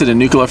alternative to the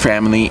nuclear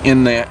family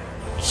in the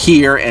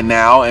here and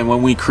now, and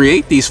when we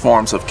create these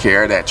forms of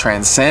care that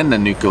transcend the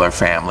nuclear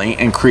family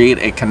and create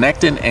a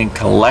connected and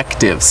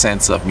collective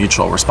sense of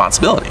mutual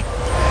responsibility.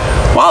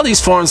 While these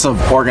forms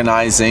of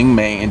organizing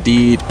may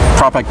indeed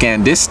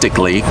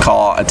propagandistically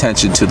call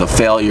attention to the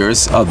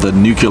failures of the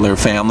nuclear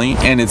family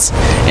and its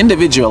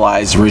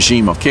individualized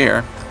regime of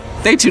care,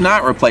 they do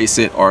not replace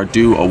it or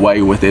do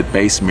away with it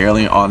based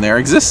merely on their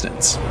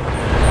existence.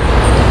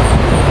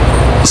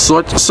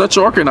 Such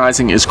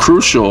organizing is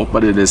crucial,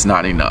 but it is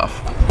not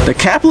enough. The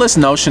capitalist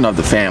notion of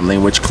the family,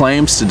 which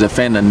claims to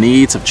defend the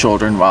needs of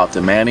children while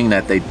demanding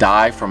that they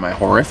die from a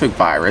horrific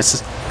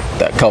virus,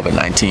 the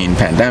COVID-19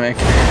 pandemic,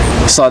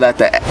 so that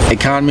the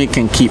economy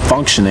can keep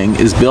functioning,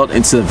 is built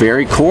into the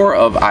very core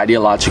of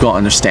ideological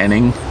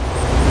understandings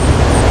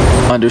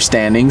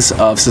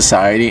of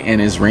society and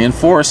is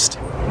reinforced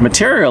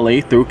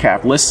materially through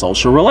capitalist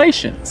social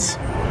relations.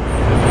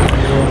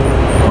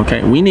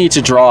 Okay, we need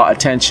to draw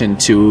attention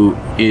to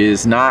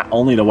is not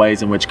only the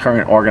ways in which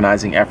current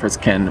organizing efforts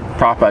can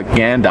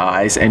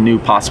propagandize a new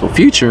possible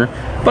future,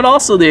 but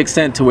also the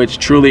extent to which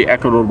truly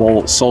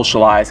equitable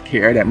socialized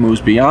care that moves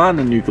beyond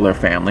the nuclear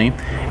family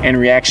and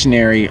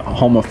reactionary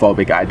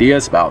homophobic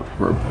ideas about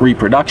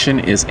reproduction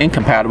is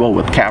incompatible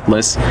with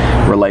capitalist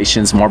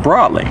relations more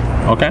broadly.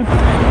 Okay,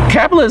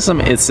 capitalism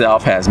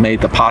itself has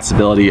made the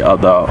possibility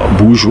of the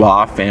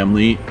bourgeois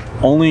family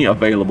only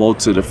available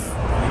to the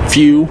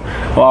few,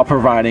 while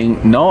providing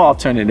no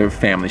alternative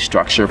family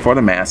structure for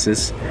the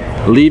masses,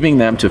 leaving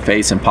them to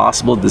face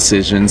impossible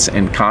decisions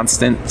and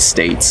constant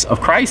states of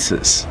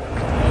crisis.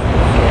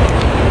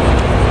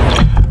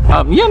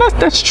 Yeah,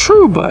 that's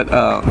true, but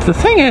the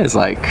thing is,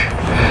 like,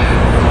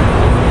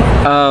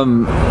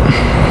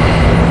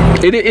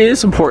 it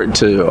is important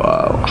to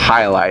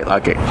highlight,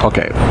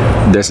 okay,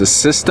 there's a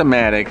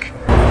systemic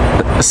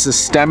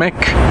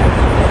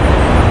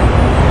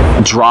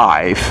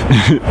drive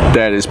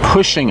that is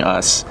pushing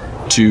us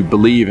to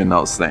believe in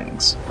those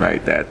things,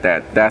 right?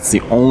 That's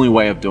the only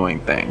way of doing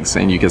things.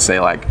 And you can say,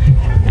 like,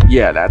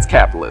 yeah, that's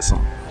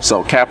capitalism.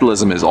 So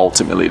capitalism is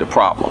ultimately the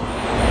problem,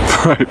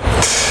 right?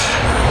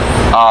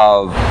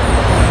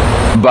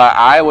 But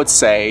I would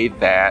say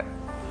that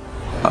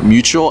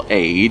mutual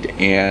aid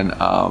and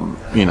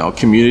you know,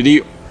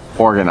 community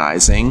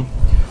organizing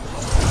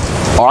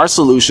are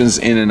solutions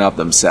in and of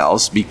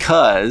themselves,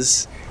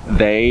 because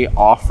they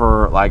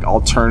offer like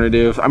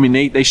alternative, I mean,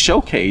 they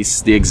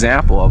showcase the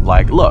example of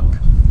like, look,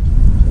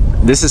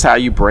 this is how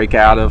you break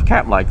out of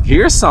like,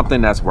 here's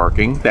something that's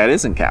working that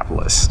isn't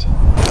capitalist.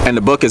 And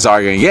the book is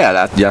arguing,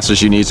 yeah, that's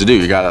what you need to do.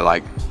 You gotta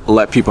like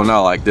let people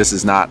know, like, this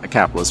is not a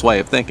capitalist way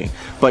of thinking.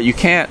 But you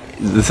can't,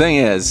 the thing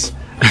is,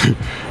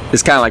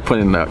 it's kind of like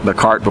putting the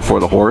cart before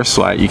the horse,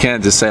 right? You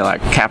can't just say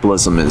like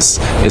capitalism is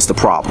the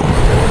problem,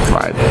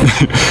 right?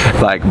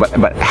 Like,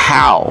 but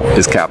how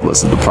is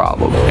capitalism the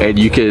problem? And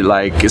you could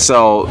like,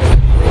 so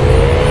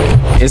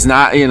it's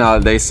not, you know,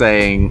 they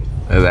saying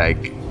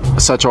like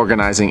such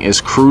organizing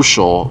is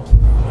crucial,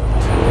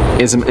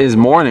 is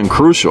more than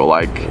crucial.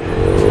 Like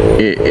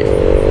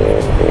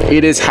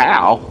it is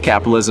how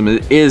capitalism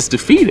is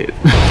defeated.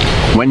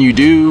 When you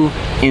do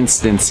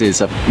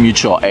instances of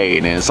mutual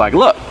aid, and it's like,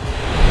 look,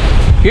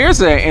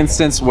 here's an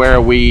instance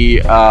where we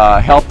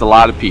helped a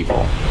lot of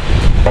people.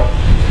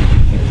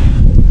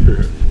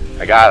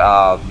 I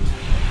got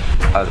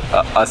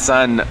a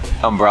sun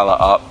umbrella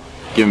up,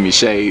 giving me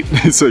shade.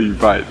 So you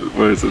probably,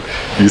 where is it?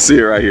 You see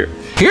it right here.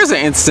 Here's an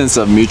instance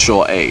of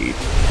mutual aid.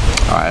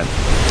 All right,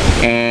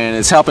 and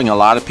it's helping a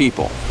lot of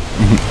people.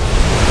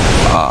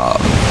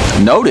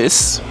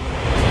 Notice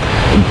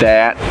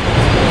that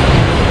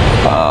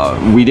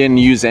we didn't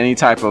use any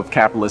type of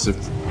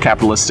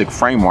capitalistic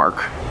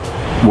framework,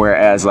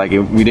 whereas like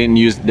we didn't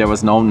use, there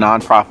was no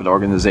nonprofit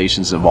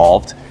organizations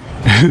involved.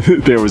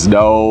 There was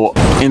no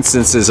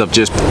instances of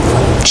just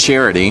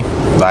charity,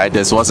 right?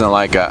 This wasn't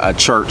like a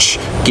church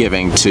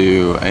giving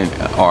to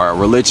or a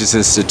religious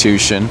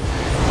institution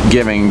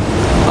giving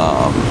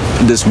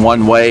this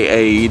one-way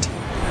aid,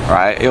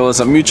 right? It was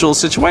a mutual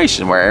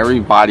situation where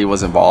everybody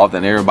was involved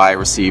and everybody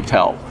received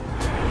help.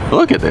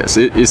 Look at this.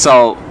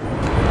 So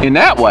in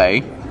that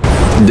way,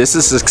 this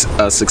is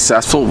a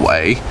successful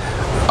way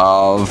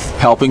of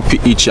helping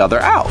each other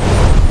out,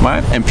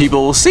 right? And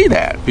people will see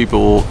that.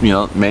 People,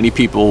 many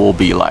people will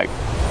be like,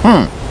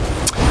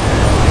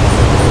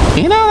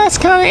 that's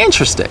kind of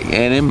interesting,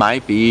 and it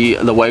might be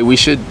the way we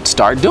should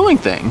start doing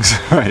things,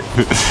 right?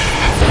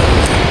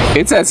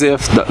 It's as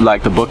if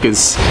the book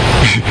is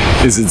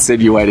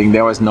insinuating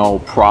there was no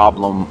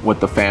problem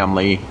with the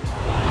family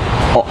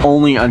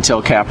only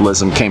until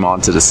capitalism came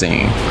onto the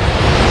scene,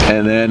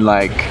 and then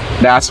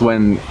that's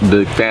when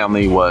the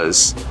family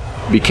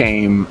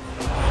became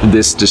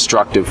this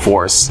destructive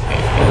force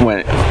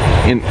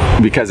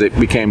because it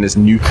became this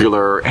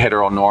nuclear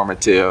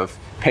heteronormative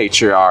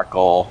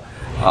patriarchal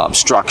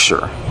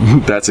structure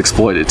that's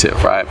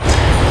exploitative, right?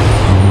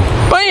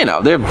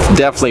 But there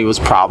definitely was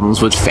problems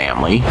with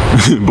family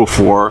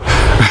before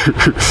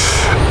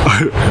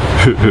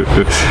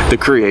the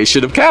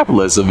creation of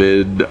capitalism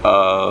in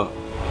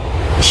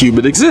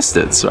human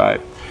existence, right?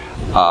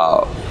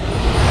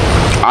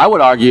 I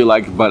would argue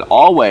but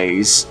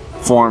always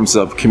forms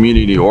of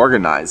community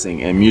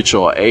organizing and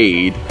mutual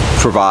aid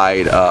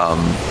provide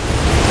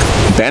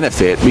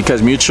benefit,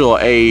 because mutual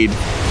aid,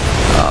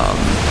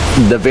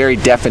 the very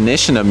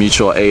definition of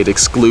mutual aid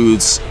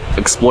excludes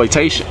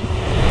exploitation,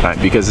 right?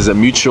 Because it's a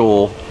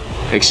mutual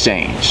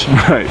exchange,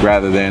 right?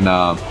 Rather than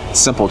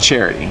simple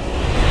charity.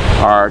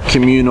 Our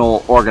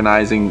communal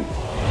organizing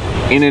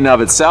in and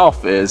of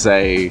itself is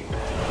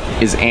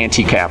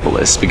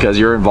anti-capitalist, because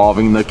you're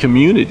involving the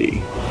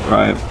community,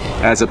 right?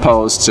 As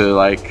opposed to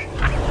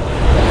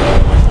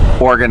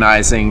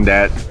organizing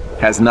that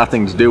has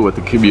nothing to do with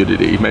the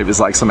community. Maybe it's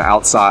like some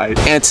outside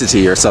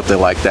entity or something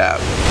like that.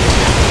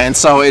 And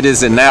so it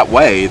is in that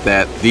way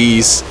that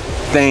these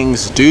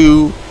things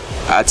do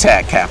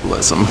attack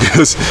capitalism,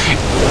 because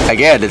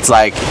again, it's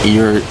like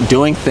you're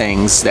doing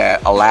things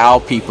that allow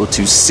people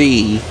to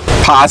see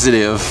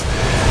positive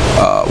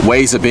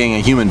ways of being a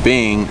human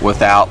being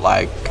without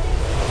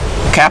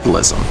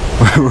capitalism,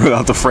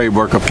 without the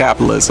framework of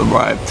capitalism,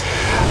 right?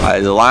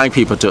 It's allowing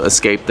people to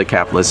escape the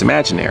capitalist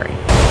imaginary,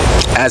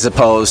 as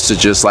opposed to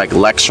just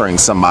lecturing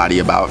somebody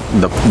about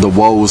the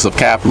woes of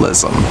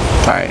capitalism,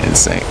 right? And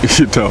saying,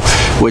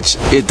 which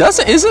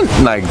isn't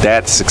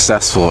that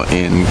successful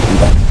in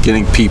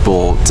getting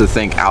people to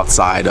think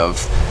outside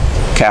of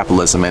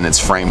capitalism and its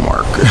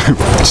framework.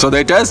 So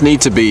there does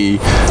need to be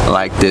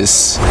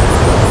this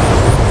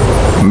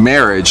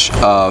marriage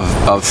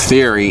of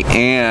theory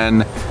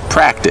and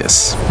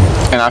practice,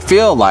 and I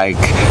feel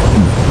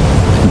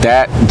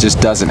that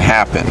just doesn't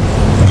happen.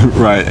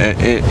 Right,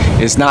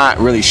 it's not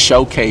really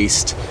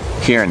showcased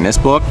here in this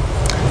book,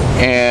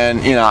 and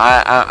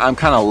I'm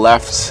kind of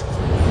left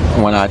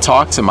when I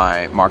talk to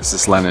my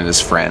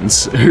Marxist-Leninist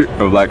friends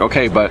of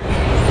okay, but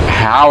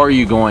how are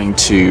you going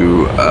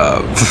to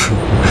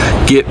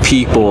get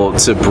people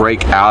to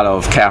break out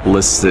of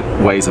capitalistic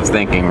ways of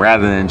thinking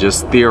rather than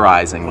just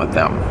theorizing with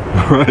them,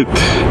 right?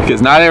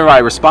 Because not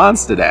everybody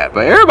responds to that,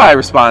 but everybody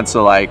responds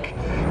to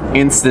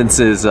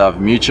instances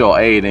of mutual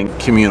aid and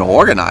communal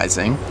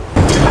organizing.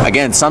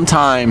 Again,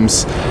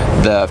 sometimes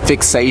the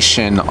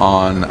fixation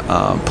on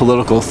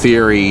political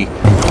theory,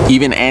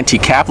 even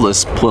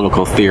anti-capitalist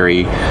political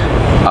theory,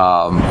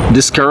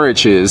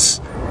 discourages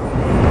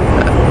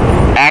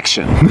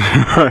action,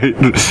 right?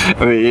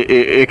 I mean,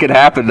 it could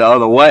happen the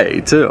other way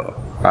too,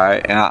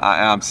 right? And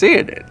I'm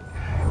seeing it,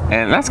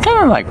 and that's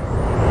kind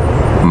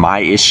of my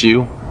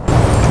issue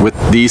with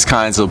these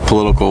kinds of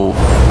political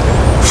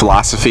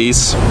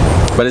philosophies.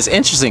 But it's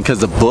interesting because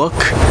the book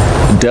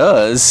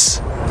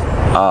does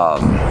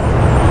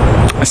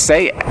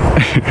say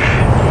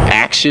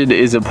action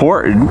is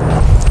important,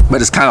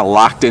 but it's kind of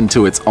locked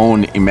into its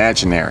own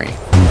imaginary,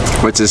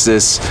 which is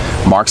this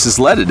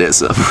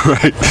Marxist-Leninism,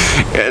 right?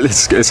 And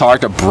it's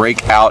hard to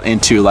break out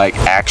into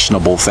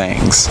actionable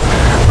things,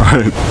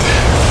 right?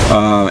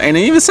 And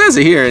it even says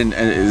it here, and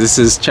this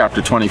is chapter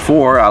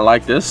 24. I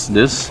like this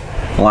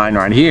line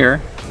right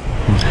here.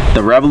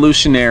 The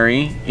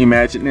revolutionary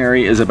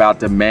imaginary is about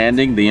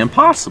demanding the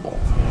impossible,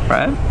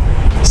 right?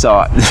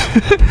 So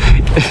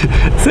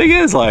the thing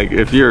is,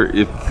 if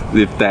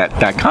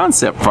that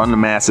concept from the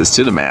masses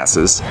to the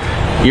masses,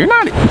 you're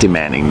not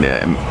demanding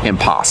the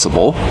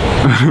impossible,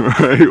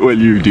 right? When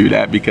you do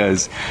that,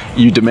 because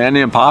you demand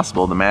the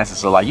impossible, the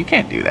masses are you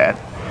can't do that.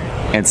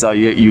 And so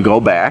you go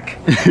back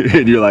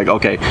and you're like,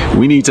 okay,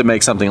 we need to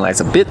make something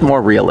that's a bit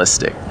more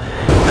realistic.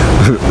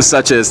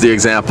 Such as the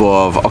example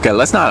of, okay,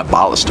 let's not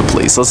abolish the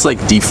police. Let's like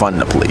defund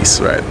the police,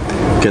 right?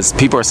 Because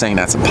people are saying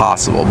that's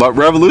impossible. But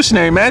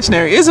revolutionary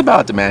imaginary is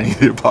about demanding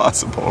the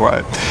impossible,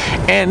 right?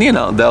 And, you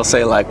know, they'll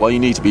say like, well, you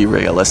need to be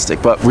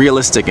realistic. But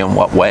realistic in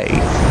what way?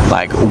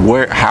 Like,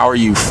 how are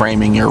you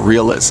framing your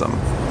realism?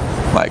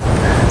 Like,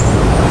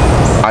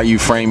 are you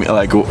framing,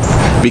 like,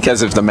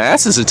 because if the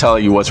masses are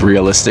telling you what's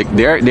realistic,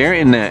 they're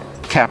in the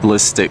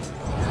capitalist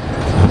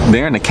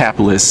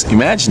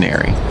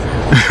imaginary.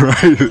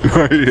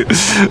 right.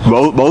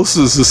 Most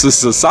of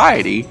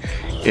society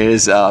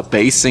is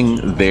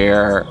basing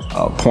their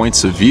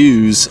points of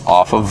views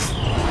off of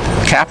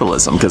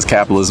capitalism, because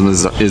capitalism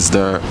is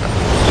the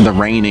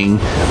reigning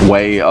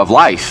way of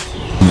life,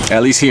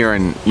 at least here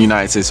in the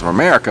United States of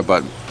America,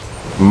 but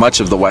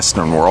much of the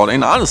Western world,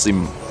 and honestly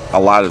a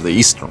lot of the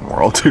Eastern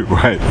world too,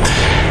 right?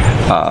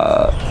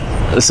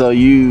 So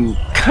you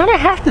kind of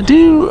have to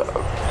do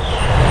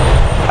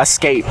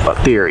escape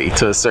theory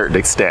to a certain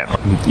extent.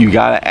 You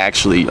gotta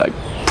actually like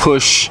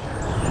push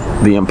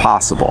the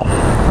impossible,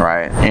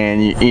 right?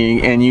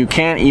 And you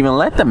can't even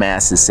let the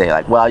masses say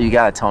like, well, you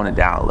gotta tone it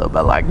down a little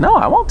bit. Like, no,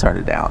 I won't turn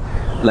it down.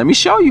 Let me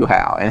show you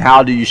how. And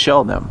how do you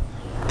show them?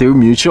 Through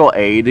mutual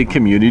aid and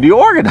community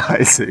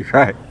organizing,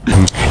 right?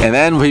 And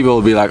then people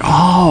will be like,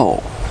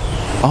 oh,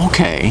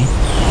 okay.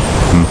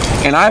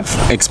 And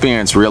I've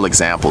experienced real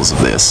examples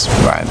of this,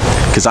 right?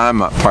 Because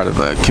I'm a part of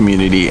a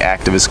community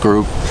activist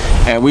group,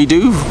 and we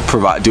do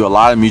a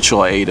lot of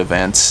mutual aid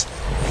events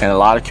and a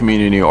lot of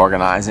community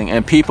organizing,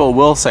 and people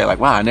will say like,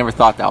 wow, I never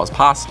thought that was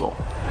possible.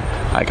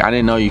 Like, I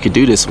didn't know you could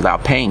do this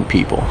without paying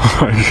people.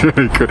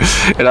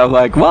 And I'm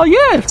like, well,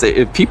 yeah,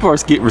 if people are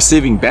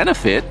receiving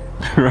benefit,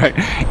 right,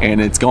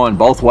 and it's going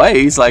both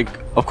ways, like,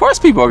 of course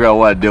people are gonna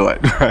want to do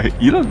it, right?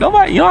 You don't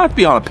have to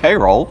be on a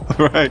payroll,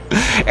 right?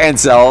 And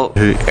so,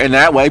 in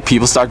that way,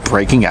 people start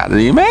breaking out of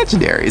the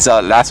imaginary.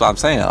 So that's what I'm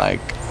saying. Like,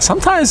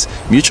 sometimes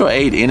mutual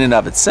aid in and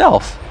of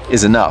itself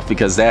is enough,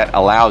 because that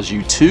allows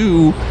you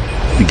to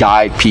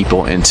guide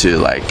people into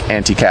like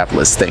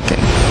anti-capitalist thinking.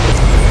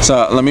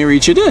 So let me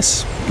read you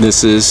this.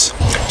 This is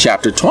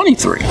chapter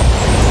 23.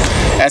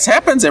 As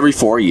happens every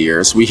 4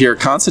 years, we hear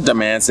constant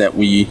demands that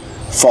we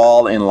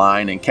fall in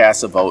line and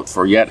cast a vote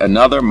for yet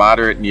another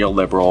moderate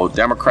neoliberal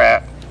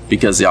Democrat,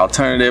 because the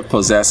alternative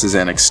possesses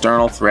an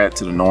external threat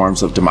to the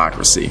norms of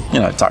democracy. You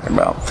know, talking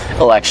about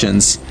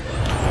elections,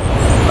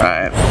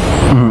 right?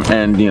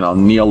 And, you know,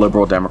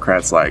 neoliberal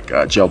Democrats like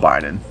Joe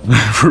Biden,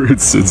 for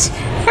instance.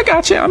 I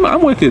got you.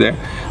 I'm with you there.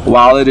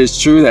 While it is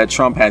true that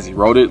Trump has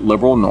eroded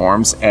liberal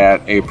norms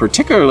at a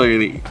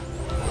particularly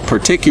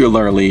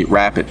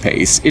rapid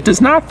pace, it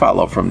does not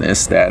follow from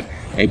this that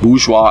a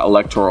bourgeois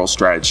electoral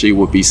strategy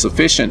would be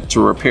sufficient to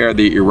repair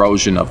the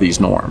erosion of these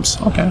norms.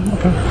 Okay.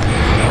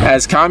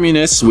 As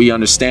communists, we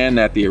understand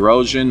that the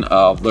erosion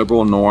of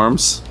liberal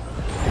norms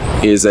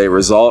is a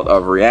result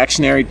of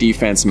reactionary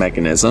defense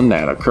mechanism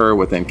that occur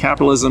within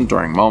capitalism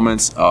during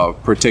moments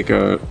of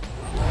particularly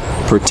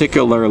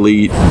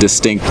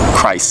distinct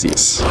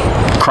crises.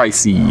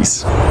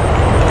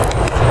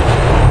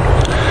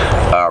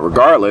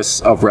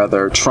 Regardless of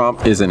whether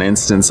Trump is an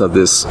instance of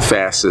this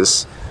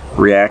fascist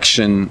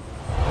reaction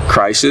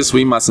crisis,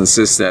 we must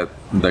insist that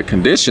the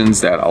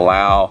conditions that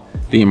allow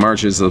the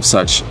emergence of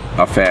such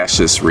a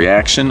fascist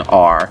reaction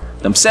are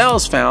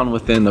themselves found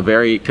within the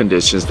very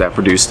conditions that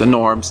produce the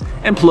norms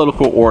and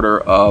political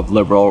order of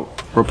liberal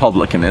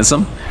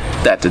republicanism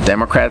that the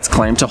Democrats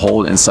claim to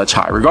hold in such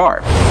high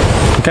regard.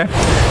 Okay?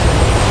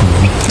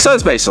 So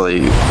it's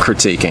basically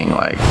critiquing,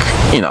 like,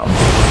 you know,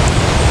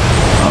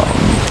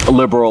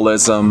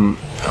 liberalism,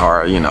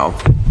 or, you know,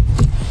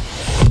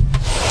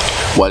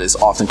 what is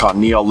often called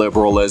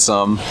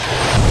neoliberalism,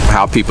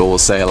 how people will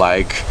say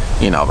like,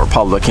 you know,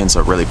 Republicans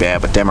are really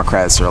bad, but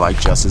Democrats are like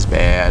just as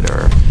bad,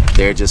 or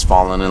they're just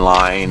falling in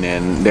line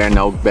and they're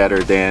no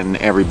better than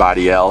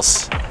everybody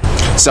else.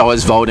 So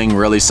is voting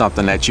really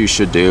something that you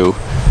should do?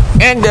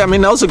 And I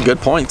mean, those are good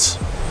points.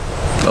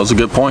 Those are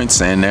good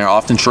points, and they're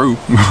often true,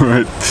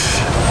 right?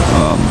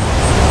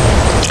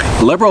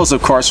 Liberals,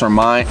 of course,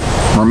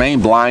 remain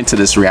blind to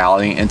this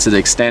reality and to the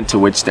extent to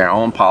which their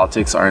own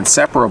politics are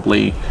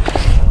inseparably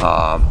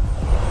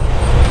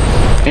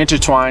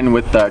intertwined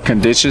with the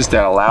conditions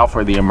that allow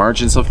for the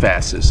emergence of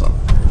fascism.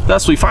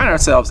 Thus, we find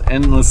ourselves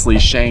endlessly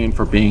shamed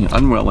for being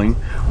unwilling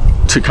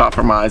to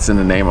compromise in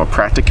the name of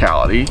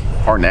practicality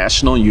or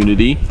national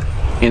unity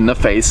in the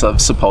face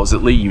of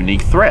supposedly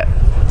unique threat.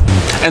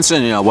 And so,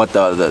 you know, what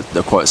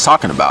the quote is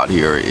talking about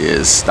here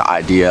is the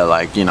idea,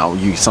 like, you know,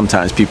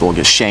 sometimes people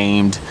get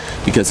shamed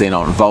because they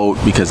don't vote,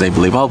 because they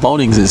believe, oh,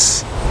 voting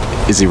is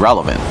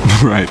irrelevant,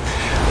 right?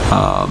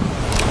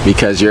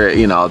 Because you're,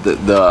 you know,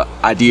 the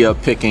idea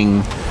of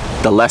picking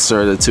the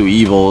lesser of the two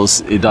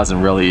evils, it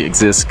doesn't really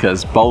exist,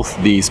 because both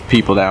these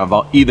people that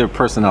are either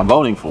person I'm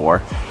voting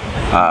for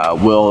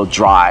will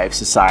drive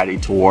society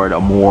toward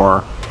a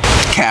more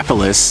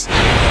capitalist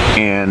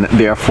and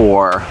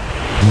therefore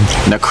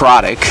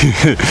necrotic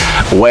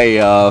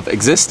way of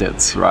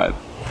existence, right?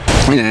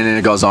 And then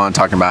it goes on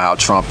talking about how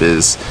Trump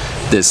is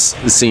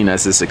seen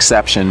as this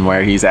exception,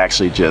 where he's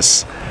actually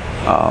just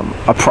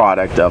a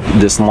product of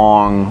this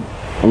long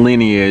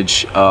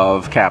lineage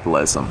of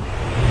capitalism,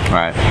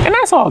 right? And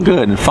that's all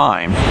good and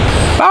fine.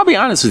 But I'll be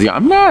honest with you,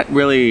 I'm not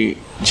really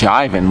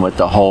jiving with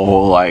the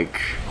whole like,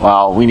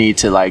 well, we need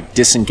to like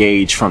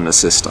disengage from the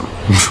system.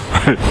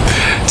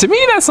 To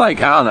me, that's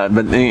like, I don't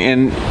know. But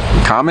in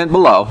comment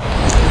below,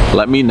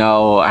 let me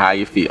know how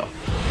you feel,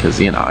 because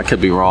you know I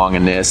could be wrong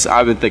in this.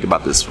 I've been thinking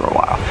about this for a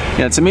while. You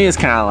know, to me, it's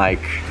kind of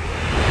like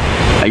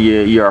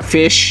you're a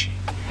fish,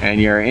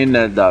 and you're in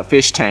the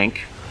fish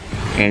tank,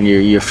 and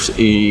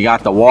you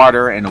got the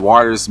water, and the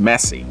water's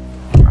messy,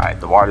 right?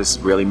 The water's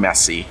really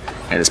messy,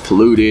 and it's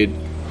polluted.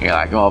 And you're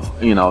like, oh,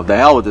 you know, the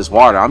hell with this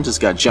water. I'm just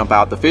gonna jump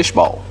out the fish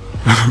bowl.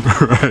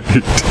 Right.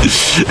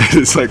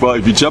 It's like, well,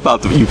 if you jump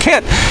out you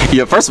can't.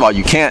 Yeah, first of all,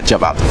 you can't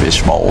jump out the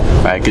fish bowl,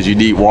 right? Because you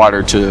need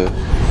water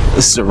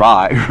to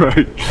survive,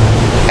 right?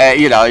 And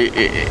you know,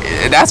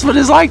 that's what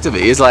it's like to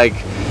me. It's like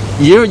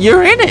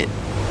you're in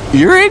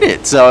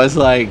it. So it's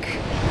like,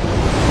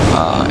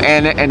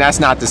 and that's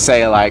not to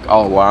say like,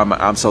 oh, well,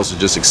 I'm supposed to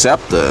just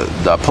accept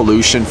the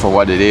pollution for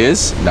what it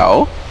is.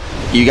 No,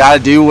 you got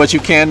to do what you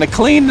can to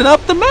clean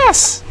up the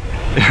mess.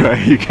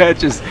 Right? You can't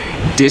just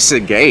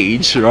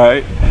disengage,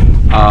 right?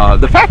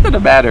 The fact of the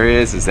matter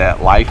is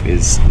that life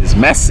is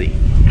messy.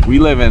 We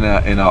live in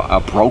a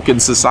broken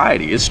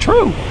society. It's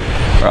true,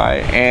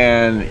 right?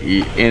 And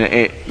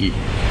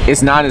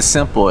it's not as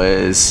simple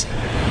as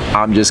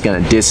I'm just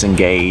going to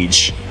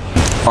disengage,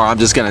 or I'm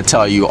just going to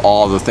tell you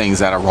all the things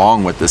that are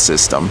wrong with the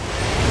system,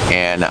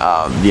 and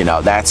you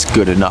know, that's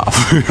good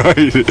enough.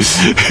 Right?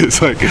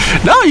 It's like,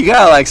 no, you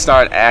gotta like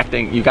start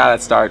acting. You gotta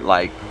start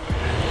like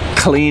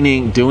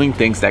doing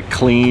things that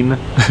clean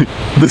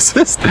the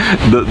system,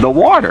 the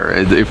water,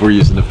 if we're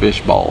using the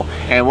fish bowl.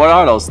 And what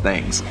are those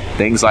things?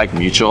 Things like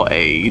mutual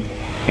aid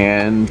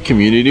and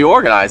community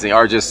organizing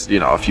are just,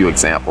 you know, a few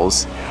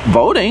examples.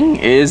 Voting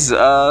is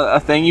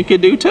a thing you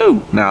could do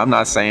too. Now, I'm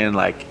not saying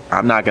like,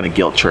 I'm not going to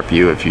guilt trip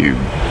you if you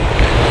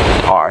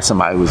are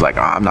somebody who's like,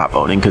 oh, I'm not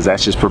voting, because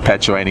that's just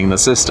perpetuating the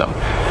system.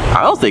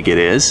 I don't think it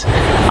is.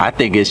 I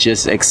think it's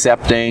just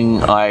accepting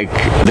like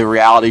the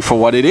reality for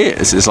what it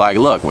is. It's like,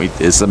 look,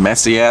 it's a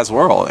messy ass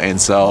world, and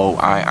so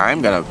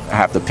I'm gonna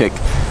have to pick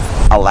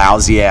a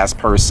lousy ass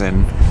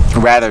person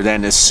rather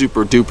than this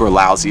super duper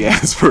lousy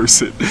ass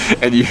person.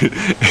 And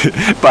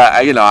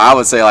but you know, I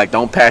would say like,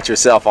 don't pat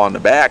yourself on the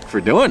back for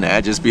doing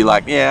that. Just be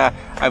like, yeah,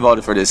 I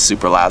voted for this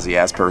super lousy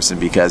ass person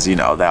because, you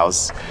know,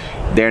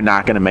 they're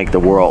not gonna make the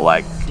world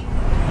like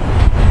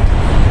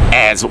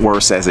as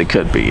worse as it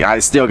could be.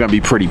 It's still gonna be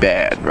pretty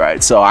bad,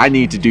 right? So I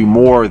need to do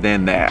more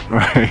than that,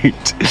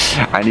 right?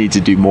 I need to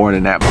do more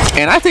than that.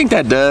 And I think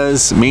that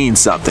does mean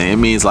something. It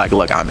means like,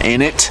 look, I'm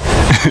in it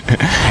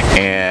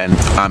and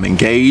I'm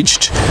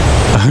engaged,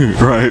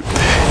 right?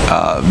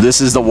 This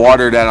is the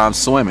water that I'm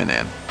swimming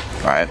in,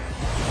 right?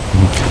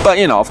 But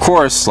you know, of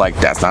course, like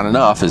that's not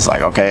enough. It's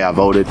like, okay, I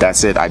voted,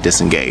 that's it, I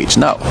disengage.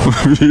 No,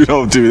 you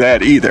don't do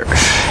that either.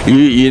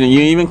 You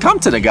even come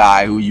to the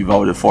guy who you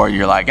voted for, and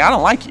you're like, I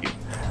don't like you.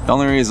 The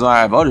only reason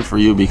why I voted for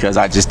you because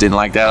I just didn't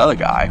like that other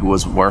guy who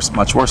was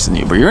much worse than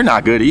you. But you're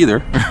not good either,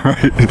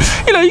 right?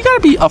 You know, you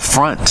gotta be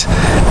upfront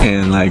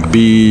and like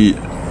be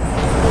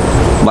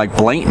like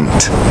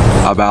blatant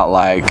about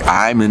like,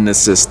 I'm in the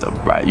system,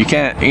 right? You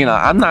can't, you know,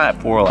 I'm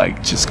not for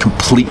like just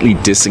completely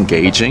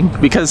disengaging,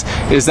 because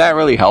is that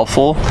really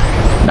helpful?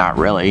 Not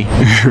really.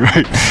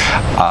 Right?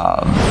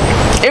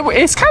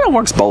 It kind of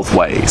works both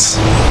ways,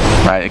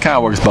 right? It kind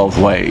of works both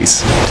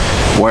ways,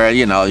 where,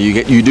 you know,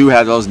 you do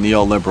have those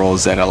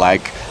neoliberals that are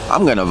like,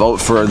 I'm gonna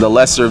vote for the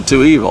lesser of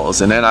two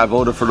evils, and then I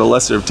voted for the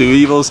lesser of two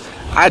evils.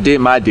 I did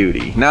my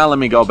duty. Now let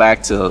me go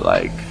back to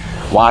like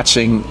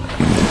watching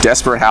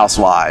Desperate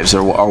Housewives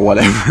or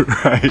whatever,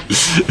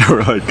 right?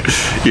 Or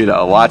like, you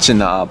know, watching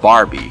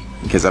Barbie,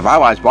 because if I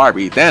watch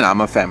Barbie, then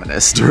I'm a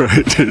feminist,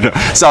 right? You know?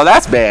 So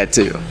that's bad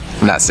too.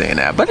 I'm not saying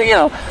that, but you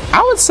know,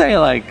 I would say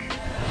like,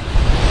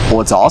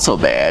 what's also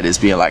bad is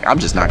being like, I'm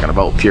just not gonna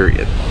vote,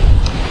 period.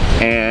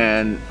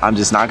 And I'm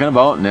just not gonna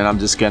vote, and then I'm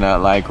just gonna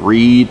like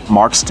read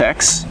Marx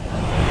texts,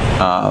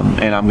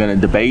 and I'm gonna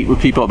debate with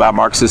people about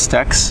Marxist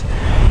texts.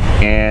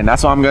 And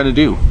that's what I'm gonna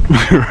do,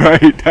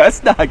 right?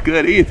 That's not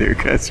good either,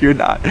 because you're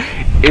not.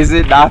 Is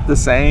it not the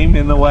same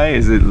in the way?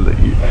 Is it?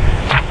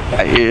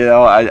 You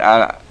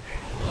know,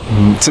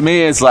 to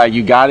me, it's like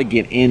you got to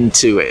get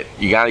into it.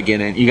 You got to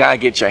get in. You got to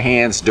get your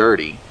hands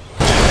dirty.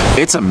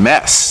 It's a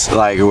mess.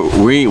 Like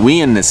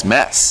we in this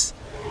mess,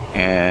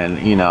 and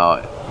you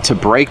know, to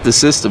break the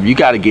system, you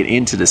got to get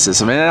into the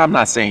system. And I'm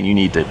not saying you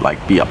need to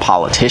like be a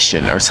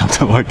politician or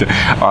something like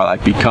that, or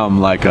like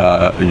become like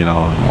a, you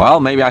know, well,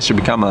 maybe I should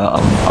become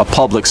a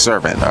public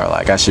servant, or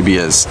like I should be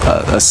a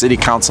city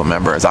council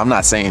member. I'm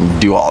not saying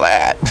do all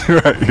that.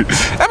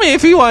 Right? I mean,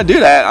 if you want to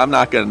do that, I'm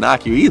not going to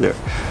knock you either.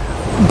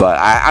 But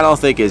I don't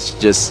think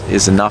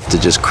it's enough to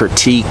just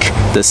critique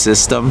the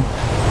system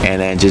and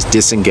then just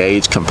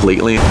disengage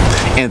completely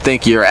and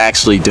think you're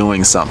actually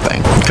doing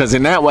something. Because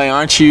in that way,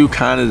 aren't you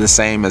kind of the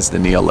same as the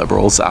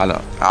neoliberals? I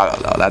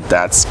don't know.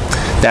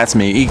 That's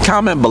me.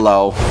 Comment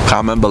below.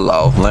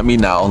 Let me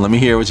know. Let me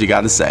hear what you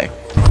got to say.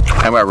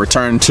 Anyway,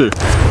 return to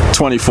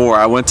 24.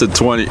 I went to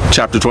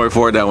chapter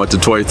 24, then I went to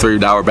 23.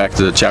 Now we're back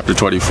to chapter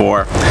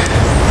 24.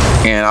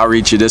 And I'll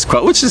read you this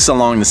quote, which is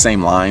along the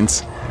same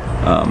lines.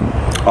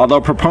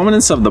 Although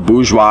proponents of the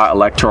bourgeois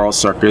electoral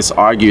circus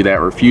argue that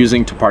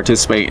refusing to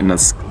participate in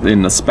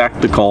the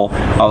spectacle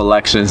of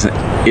elections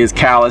is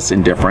callous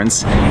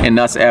indifference, and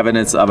thus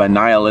evidence of a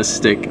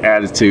nihilistic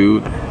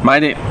attitude,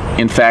 might it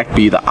in fact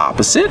be the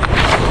opposite?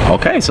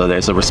 Okay, so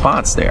there's a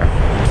response there.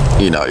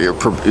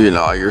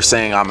 You're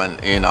saying I'm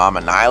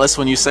a nihilist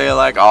when you say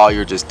like, oh,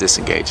 you're just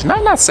disengaged. And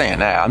I'm not saying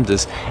that.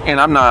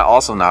 I'm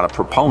also not a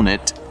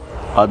proponent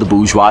of the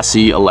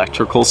bourgeoisie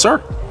electoral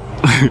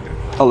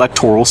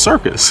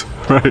circus,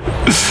 right?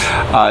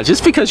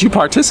 Just because you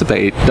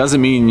participate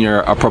doesn't mean you're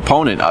a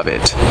proponent of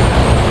it,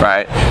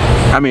 right?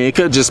 I mean, it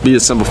could just be a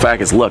simple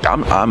fact is, look,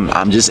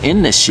 I'm just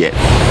in this shit.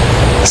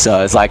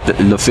 So it's like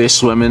the fish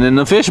swimming in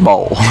the fish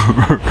bowl,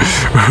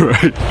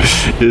 right?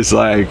 It's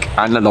like,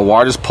 I know the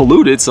water's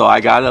polluted, so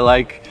I gotta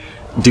like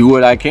do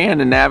what I can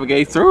to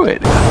navigate through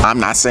it. I'm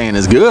not saying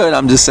it's good.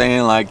 I'm just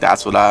saying like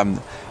that's what I'm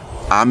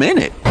in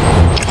it.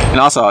 And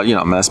also,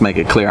 let's make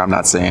it clear, I'm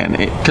not saying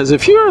it, because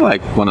if you're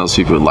like one of those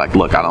people like,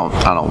 look, I don't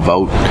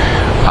vote,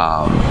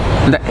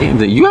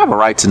 you have a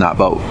right to not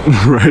vote,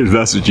 right? If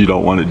that's what you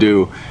don't want to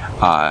do,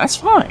 that's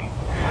fine.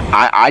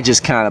 I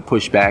just kind of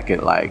push back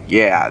at like,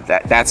 yeah,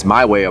 that's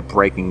my way of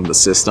breaking the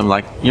system.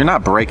 Like, you're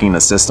not breaking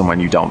the system when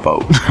you don't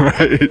vote,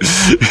 right?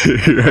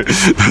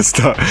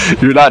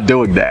 You're not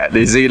doing that.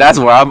 You see, that's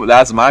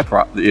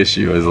my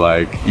issue is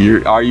like,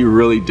 are you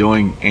really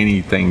doing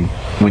anything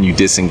when you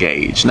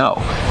disengage? No,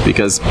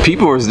 because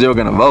people are still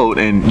going to vote,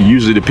 and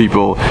usually the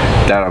people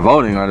that are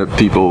voting are the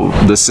people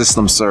the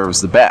system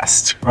serves the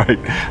best, right?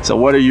 So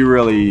what are you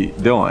really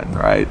doing,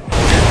 right?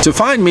 To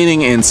find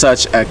meaning in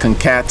such a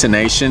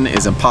concatenation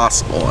is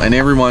impossible, and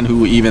everyone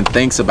who even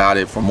thinks about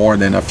it for more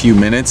than a few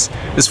minutes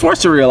is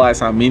forced to realize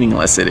how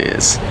meaningless it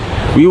is.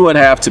 We would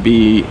have to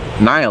be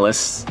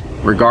nihilists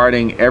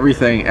regarding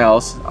everything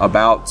else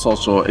about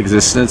social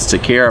existence to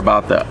care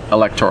about the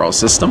electoral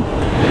system.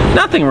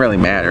 Nothing really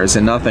matters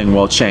and nothing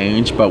will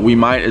change, but we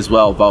might as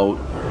well vote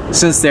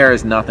since there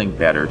is nothing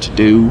better to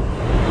do.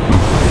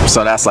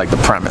 So that's like the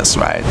premise,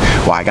 right?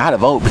 Well, I gotta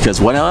vote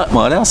because what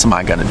else am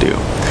I gonna do?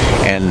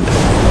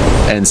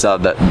 And so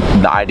the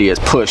idea is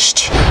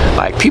pushed,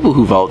 like people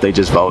who vote, they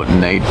just vote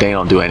and they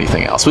don't do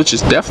anything else, which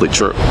is definitely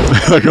true.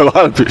 Like a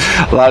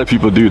lot of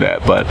people do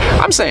that, but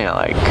I'm saying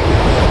like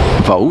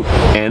vote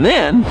and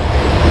then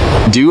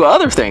do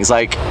other things.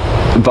 Like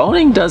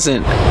voting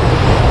doesn't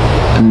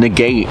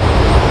negate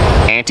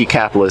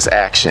anti-capitalist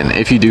action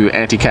if you do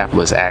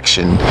anti-capitalist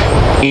action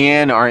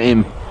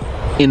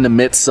in the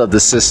midst of the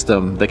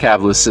system, the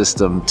capitalist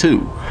system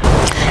too.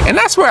 And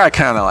that's where I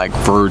kind of like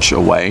verge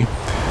away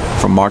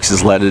from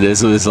Marxist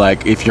Leninism. Is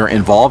like, if you're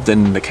involved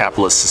in the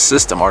capitalist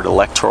system or the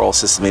electoral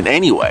system in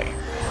any way,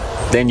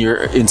 then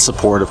you're in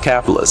support of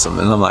capitalism.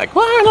 And I'm like,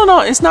 well, I don't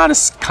know, it's not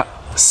as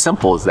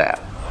simple as that.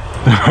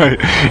 Right?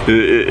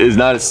 It's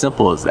not as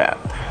simple as that.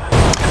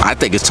 I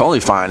think it's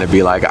totally fine to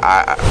be like,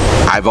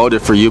 I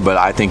voted for you, but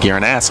I think you're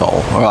an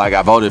asshole. Or like,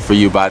 I voted for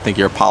you, but I think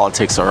your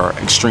politics are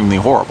extremely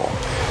horrible.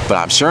 But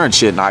I'm sure and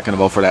shit not going to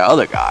vote for that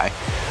other guy.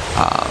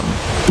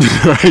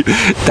 Right?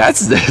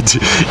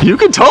 You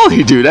can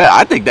totally do that.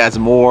 I think that's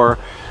more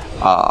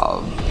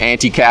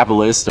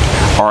anti-capitalist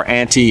or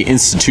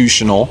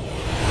anti-institutional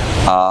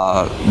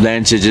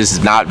than to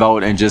just not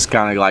vote and just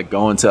kind of like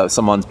go into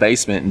someone's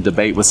basement and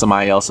debate with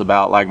somebody else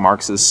about like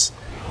Marxist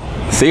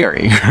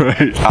theory.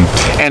 Right?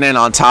 And then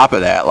on top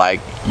of that,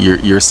 like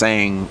you're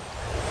saying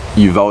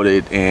you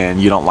voted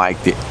and you don't like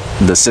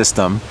the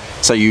system,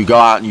 so you go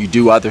out and you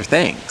do other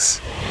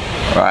things.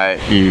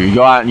 Right, you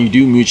go out and you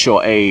do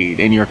mutual aid,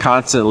 and you're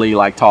constantly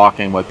like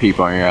talking with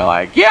people, and you're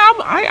like, yeah,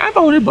 I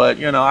voted,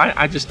 but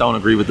I just don't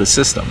agree with the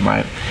system,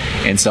 right?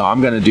 And so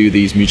I'm gonna do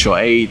these mutual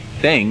aid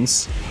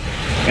things,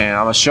 and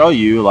I'm gonna show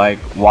you like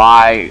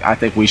why I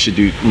think we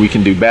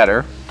can do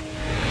better.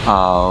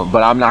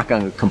 But I'm not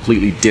gonna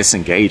completely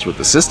disengage with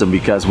the system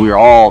because we're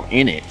all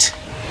in it.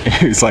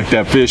 It's like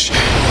that fish.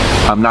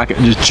 I'm not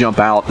gonna just jump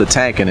out the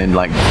tank and then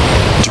like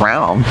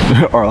drown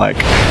or like,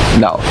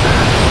 no.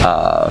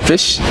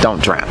 Fish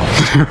don't drown.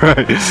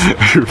 Right?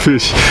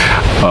 Fish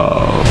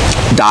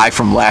die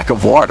from lack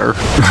of water.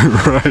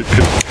 Right?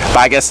 But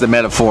I guess the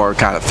metaphor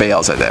kind of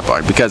fails at that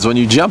point, because when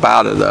you jump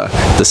out of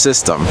the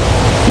system,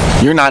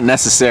 you're not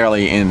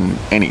necessarily in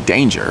any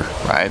danger,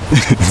 right?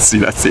 See,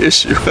 that's the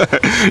issue.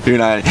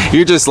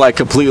 You're just like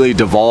completely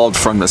devolved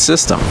from the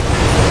system.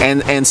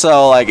 And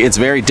so like it's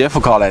very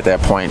difficult at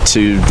that point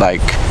to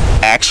like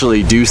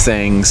actually do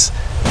things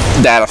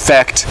that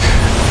affect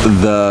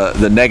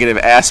the negative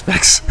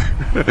aspects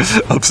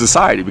of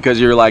society, because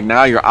you're like,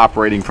 now you're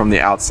operating from the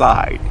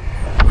outside.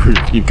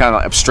 You've kind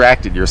of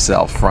abstracted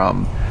yourself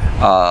from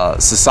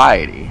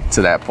society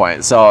to that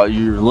point. So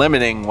you're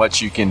limiting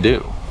what you can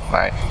do,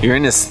 right? You're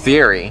in this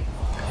theory,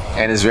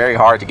 and it's very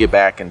hard to get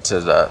back into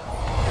the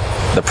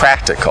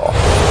practical.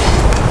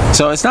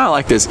 So it's not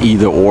like this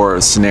either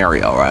or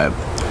scenario, right?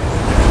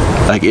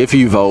 Like if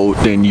you vote,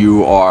 then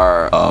you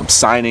are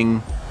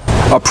signing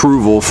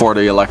approval for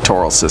the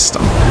electoral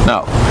system.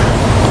 No.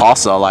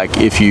 Also, like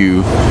if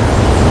you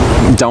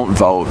don't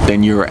vote,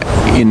 then you're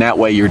in that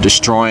way you're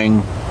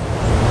destroying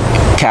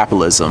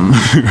capitalism,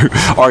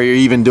 or you're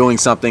even doing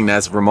something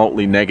that's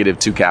remotely negative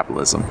to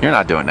capitalism. You're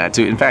not doing that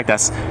too. In fact,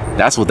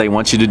 that's what they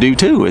want you to do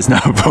too, is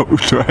not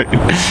vote,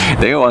 right?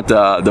 They want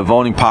the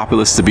voting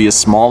populace to be as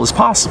small as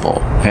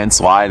possible.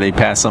 Hence why they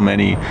pass so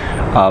many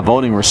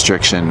voting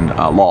restriction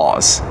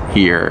laws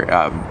here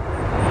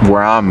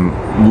where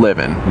I'm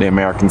living, the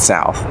American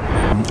South.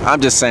 I'm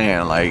just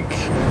saying, like,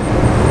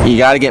 you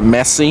got to get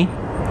messy,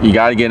 you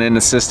got to get in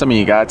the system, and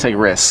you got to take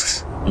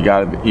risks. You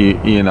gotta,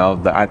 you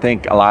know, I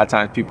think a lot of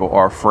times people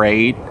are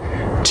afraid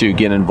to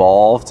get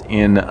involved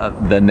in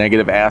the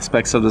negative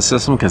aspects of the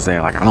system because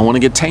they're like, I don't want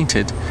to get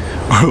tainted,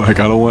 or like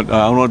I don't want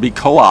to be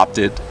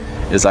co-opted.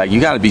 It's like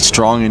you got to be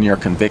strong in your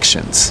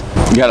convictions.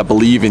 You got to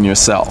believe in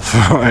yourself,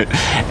 right?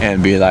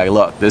 And be like,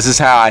 look, this is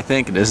how I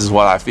think, this is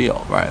what I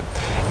feel, right?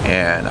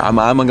 And I'm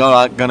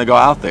gonna go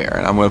out there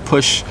and I'm gonna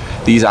push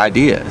these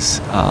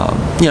ideas.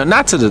 You know,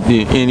 not to the,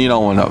 and you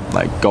don't want to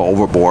like go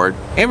overboard.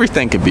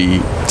 Everything could be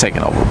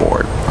taken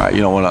overboard, right?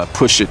 You don't want to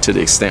push it to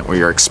the extent where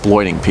you're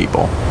exploiting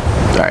people,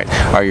 right?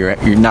 Or you're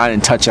not in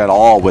touch at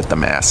all with the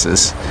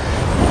masses.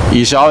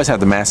 You should always have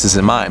the masses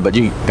in mind, but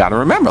you got to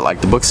remember,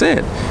 like the book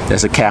said,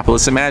 there's a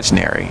capitalist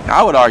imaginary.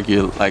 I would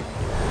argue, like,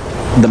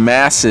 the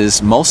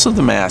masses, most of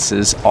the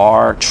masses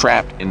are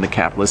trapped in the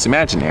capitalist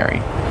imaginary.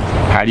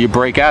 How do you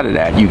break out of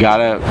that? You got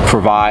to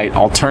provide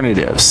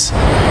alternatives,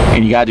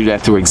 and you got to do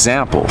that through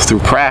example, through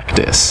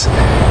practice.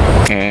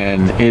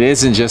 And it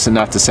isn't just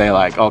enough to say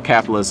like, oh,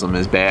 capitalism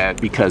is bad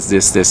because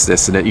this,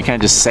 and that. You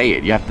can't just say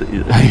it. You have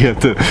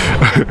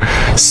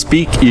to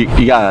speak.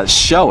 You gotta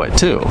show it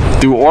too,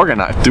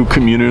 through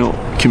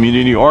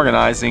community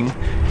organizing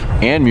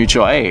and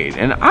mutual aid.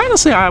 And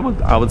honestly, I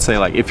would say,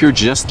 like, if you're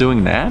just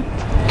doing that,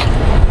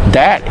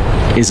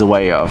 that is a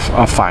way of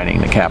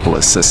fighting the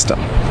capitalist system.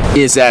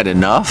 Is that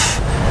enough?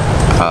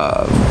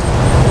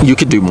 You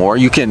could do more.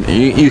 You can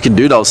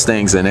do those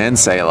things and then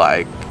say,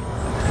 like,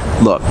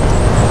 look,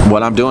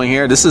 what I'm doing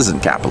here, this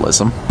isn't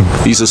capitalism.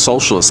 These are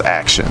socialist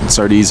actions,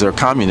 or these are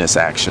communist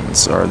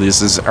actions, or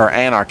are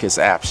anarchist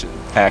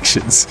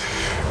actions,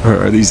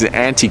 or these are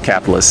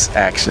anti-capitalist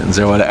actions,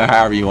 or whatever,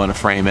 however you want to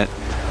frame it.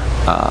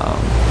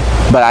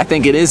 But I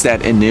think it is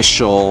that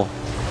initial,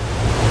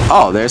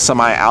 oh, there's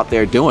somebody out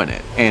there doing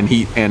it,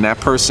 and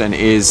that person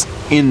is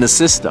in the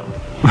system.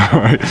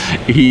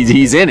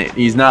 He's in it.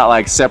 He's not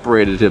like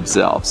separated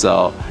himself.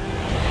 So,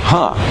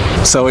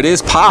 so it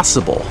is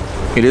possible.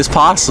 It is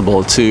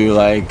possible to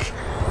like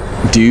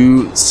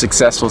do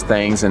successful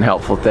things and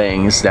helpful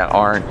things that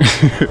aren't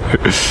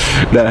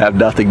that have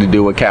nothing to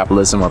do with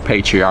capitalism or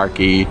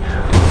patriarchy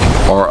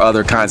or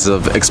other kinds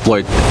of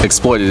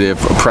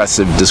exploitative,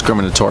 oppressive,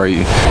 discriminatory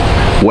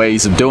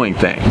ways of doing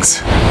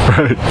things.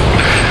 Right?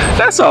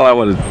 That's all I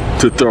wanted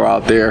to throw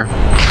out there.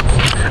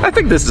 I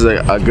think this is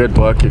a good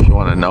book if you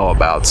want to know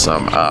about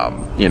some,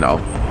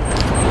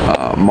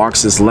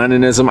 Marxist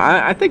Leninism.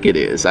 I think it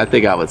is. I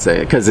think I would say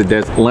it because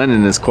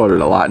Lenin is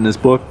quoted a lot in this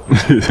book.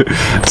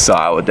 So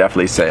I would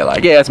definitely say,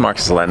 like, yeah, it's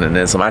Marxist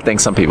Leninism. I think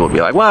some people would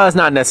be like, well, it's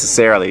not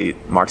necessarily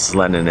Marxist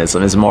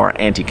Leninism. It's more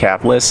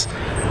anti-capitalist.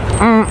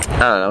 I don't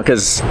know,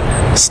 because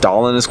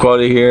Stalin is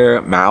quoted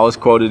here, Mao is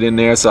quoted in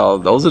there. So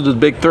those are the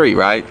big three,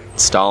 right?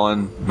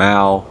 Stalin,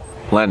 Mao,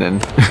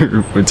 Lenin,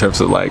 in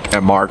terms of like,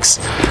 and Marx,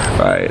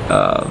 right?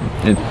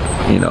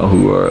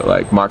 Who are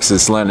like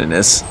Marxist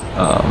Leninists.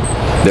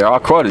 They're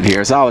all quoted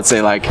here. So I would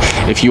say, like,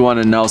 if you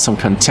want to know some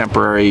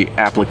contemporary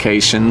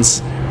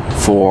applications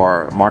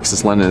for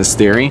Marxist Leninist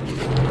theory,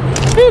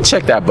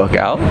 check that book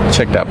out.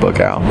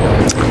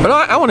 But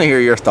I want to hear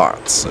your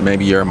thoughts.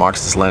 Maybe you're a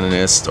Marxist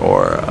Leninist,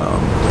 or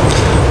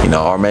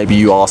or maybe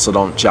you also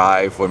don't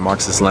jive with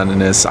Marxist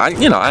Leninists.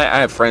 I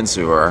have friends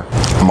who are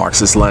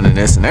Marxist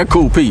Leninists, and they're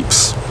cool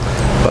peeps.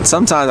 But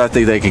sometimes I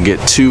think they can get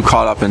too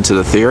caught up into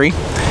the theory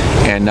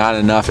and not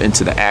enough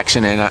into the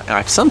action. And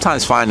I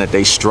sometimes find that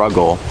they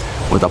struggle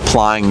with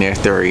applying their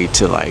theory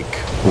to like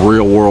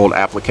real world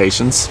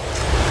applications.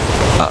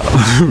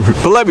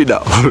 But let me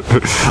know.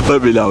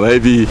 Let me know.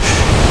 Maybe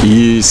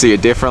you see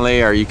it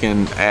differently, or you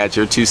can add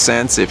your 2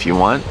 cents if you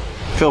want.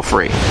 Feel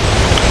free.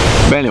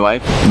 But anyway,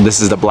 this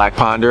is the Black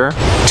Ponderer.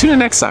 Tune in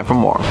next time for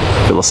more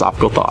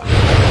philosophical thought.